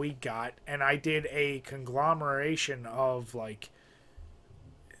how we got, and I did a conglomeration of like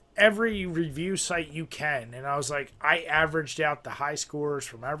every review site you can, and I was like, I averaged out the high scores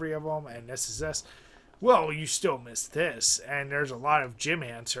from every of them, and this is this. Well, you still missed this, and there's a lot of Jim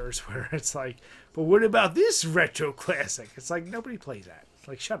answers where it's like, but what about this retro classic? It's like nobody plays that. It's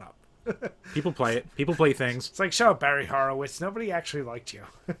like shut up. People play it. People play things. It's like, shut up, Barry Horowitz. Nobody actually liked you.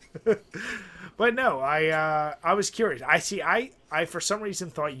 But no, I was curious. I for some reason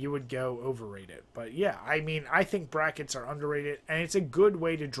thought you would go overrated. But yeah, I mean, I think brackets are underrated, and it's a good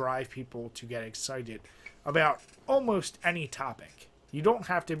way to drive people to get excited about almost any topic. You don't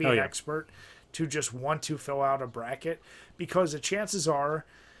have to be an yeah. expert to just want to fill out a bracket, because the chances are,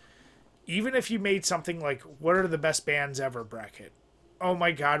 even if you made something like, what are the best bands ever bracket? Oh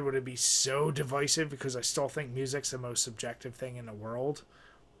my God, would it be so divisive, because I still think music's the most subjective thing in the world.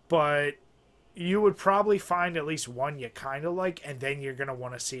 But you would probably find at least one you kind of like, and then you're going to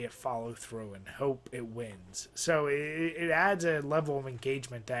want to see it follow through and hope it wins. So it adds a level of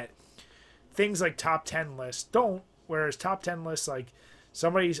engagement that things like top 10 lists don't, whereas top 10 lists, like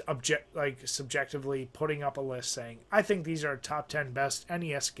somebody's subjectively putting up a list saying, I think these are top 10 best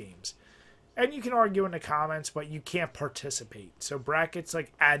NES games. And you can argue in the comments, but you can't participate. So brackets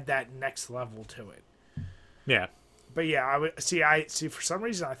like add that next level to it. Yeah. But yeah, I would see. I see. For some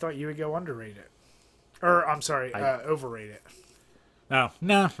reason, I thought you would go underrated, or I'm sorry, overrated. No,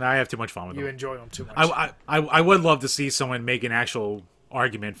 I have too much fun with You them. enjoy them too much. I would love to see someone make an actual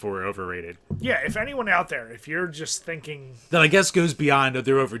argument for overrated. Yeah, if anyone out there, if you're just thinking That I guess goes beyond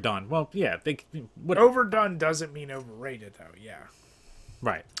they're overdone. Well, yeah, overdone doesn't mean overrated, though. Yeah.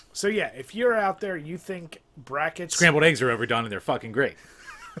 right. So yeah, if you're out there, you think brackets. Scrambled eggs are overdone and they're fucking great.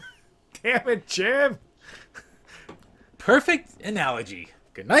 Damn it, Jim. Perfect analogy.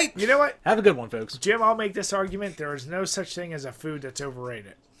 Good night. You know what? Have a good one, folks. Jim, I'll make this argument. There is no such thing as a food that's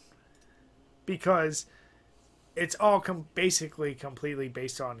overrated. Because it's all basically completely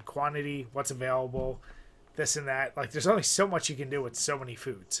based on quantity, what's available, this and that. Like, there's only so much you can do with so many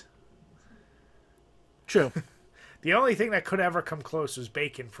foods. True. The only thing that could ever come close was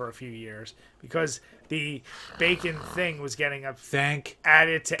bacon for a few years because the bacon thing was getting Thank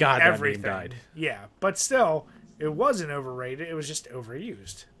added to God that meme everything. died. Yeah, but still, it wasn't overrated. It was just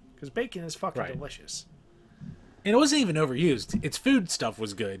overused because bacon is fucking Right. delicious. And it wasn't even overused. Its food stuff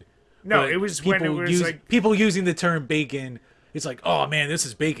was good. No, But it was when it was like, people using the term bacon. It's like, oh man, this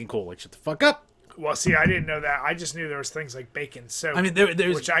is bacon cool. Like, shut the fuck up. well, see, I didn't know that. I just knew there was things like bacon soap. I mean,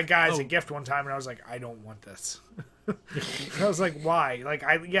 there's which I got as a oh, gift one time, and I was like, I don't want this. I was like, why? Like,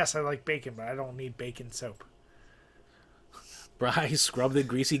 yes, I like bacon, but I don't need bacon soap. Bry, scrub the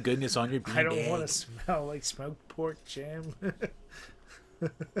greasy goodness on your bean I don't bag. want to smell like smoked pork, Jim.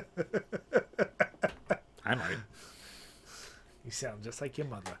 I might. You sound just like your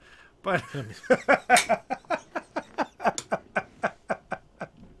mother. But I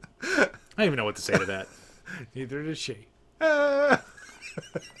don't even know what to say to that. neither does she.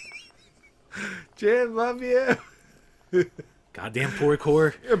 Jim, love you. Goddamn pork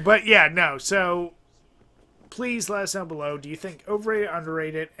whore. But yeah, no. So please let us know below. Do you think overrated,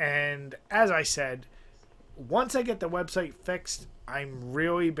 underrated? And as I said, once I get the website fixed, I'm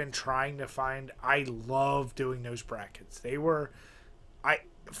really been trying to find. I love doing those brackets. They were,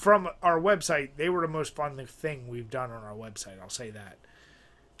 from our website, they were the most fun thing we've done on our website. I'll say that.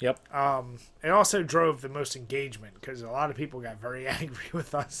 Yep. It also drove the most engagement because a lot of people got very angry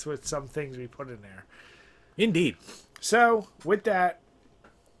with us with some things we put in there. Indeed. So, with that,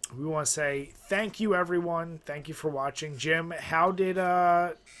 we want to say thank you, everyone. Thank you for watching. Jim, how did,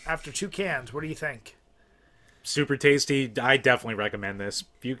 after 2 cans, what do you think? Super tasty. I definitely recommend this.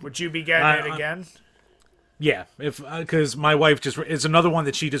 Would you be getting it again? Yeah, if because my wife it's another one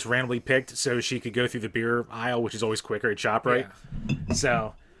that she just randomly picked so she could go through the beer aisle, which is always quicker at ShopRite. Yeah.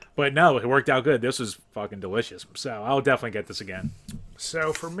 So, but no, it worked out good. This was fucking delicious. So I'll definitely get this again.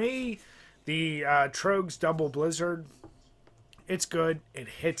 So, for me, the Trogs Double Blizzard, it's good. It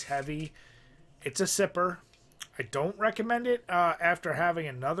hits heavy. It's a sipper. I don't recommend it after having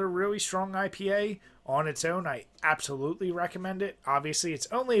another really strong IPA on its own. I absolutely recommend it. Obviously, it's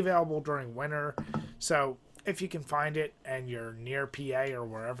only available during winter. So, if you can find it and you're near PA or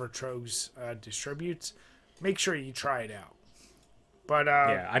wherever Trogs distributes, make sure you try it out. But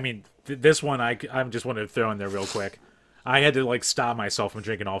Yeah, I mean, this one I just wanted to throw in there real quick. I had to like stop myself from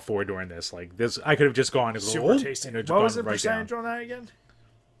drinking all 4 during this. Like this, I could have just gone as super tasty. and it What was the right percentage down. on that again?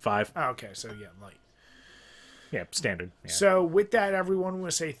 5. Oh, okay, so yeah, light. Yeah, standard. Yeah. So with that, everyone, I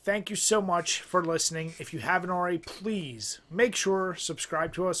want to say thank you so much for listening. If you haven't already, please make sure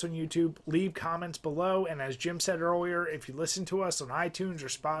subscribe to us on YouTube, leave comments below, and as Jim said earlier, if you listen to us on iTunes or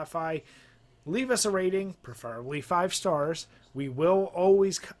Spotify, leave us a rating, preferably 5 stars. We will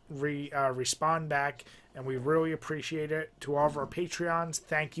always respond back, and we really appreciate it. To all of our Patreons,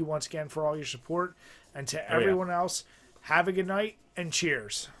 thank you once again for all your support, and to everyone else, have a good night and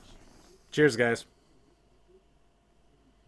cheers. Cheers, guys.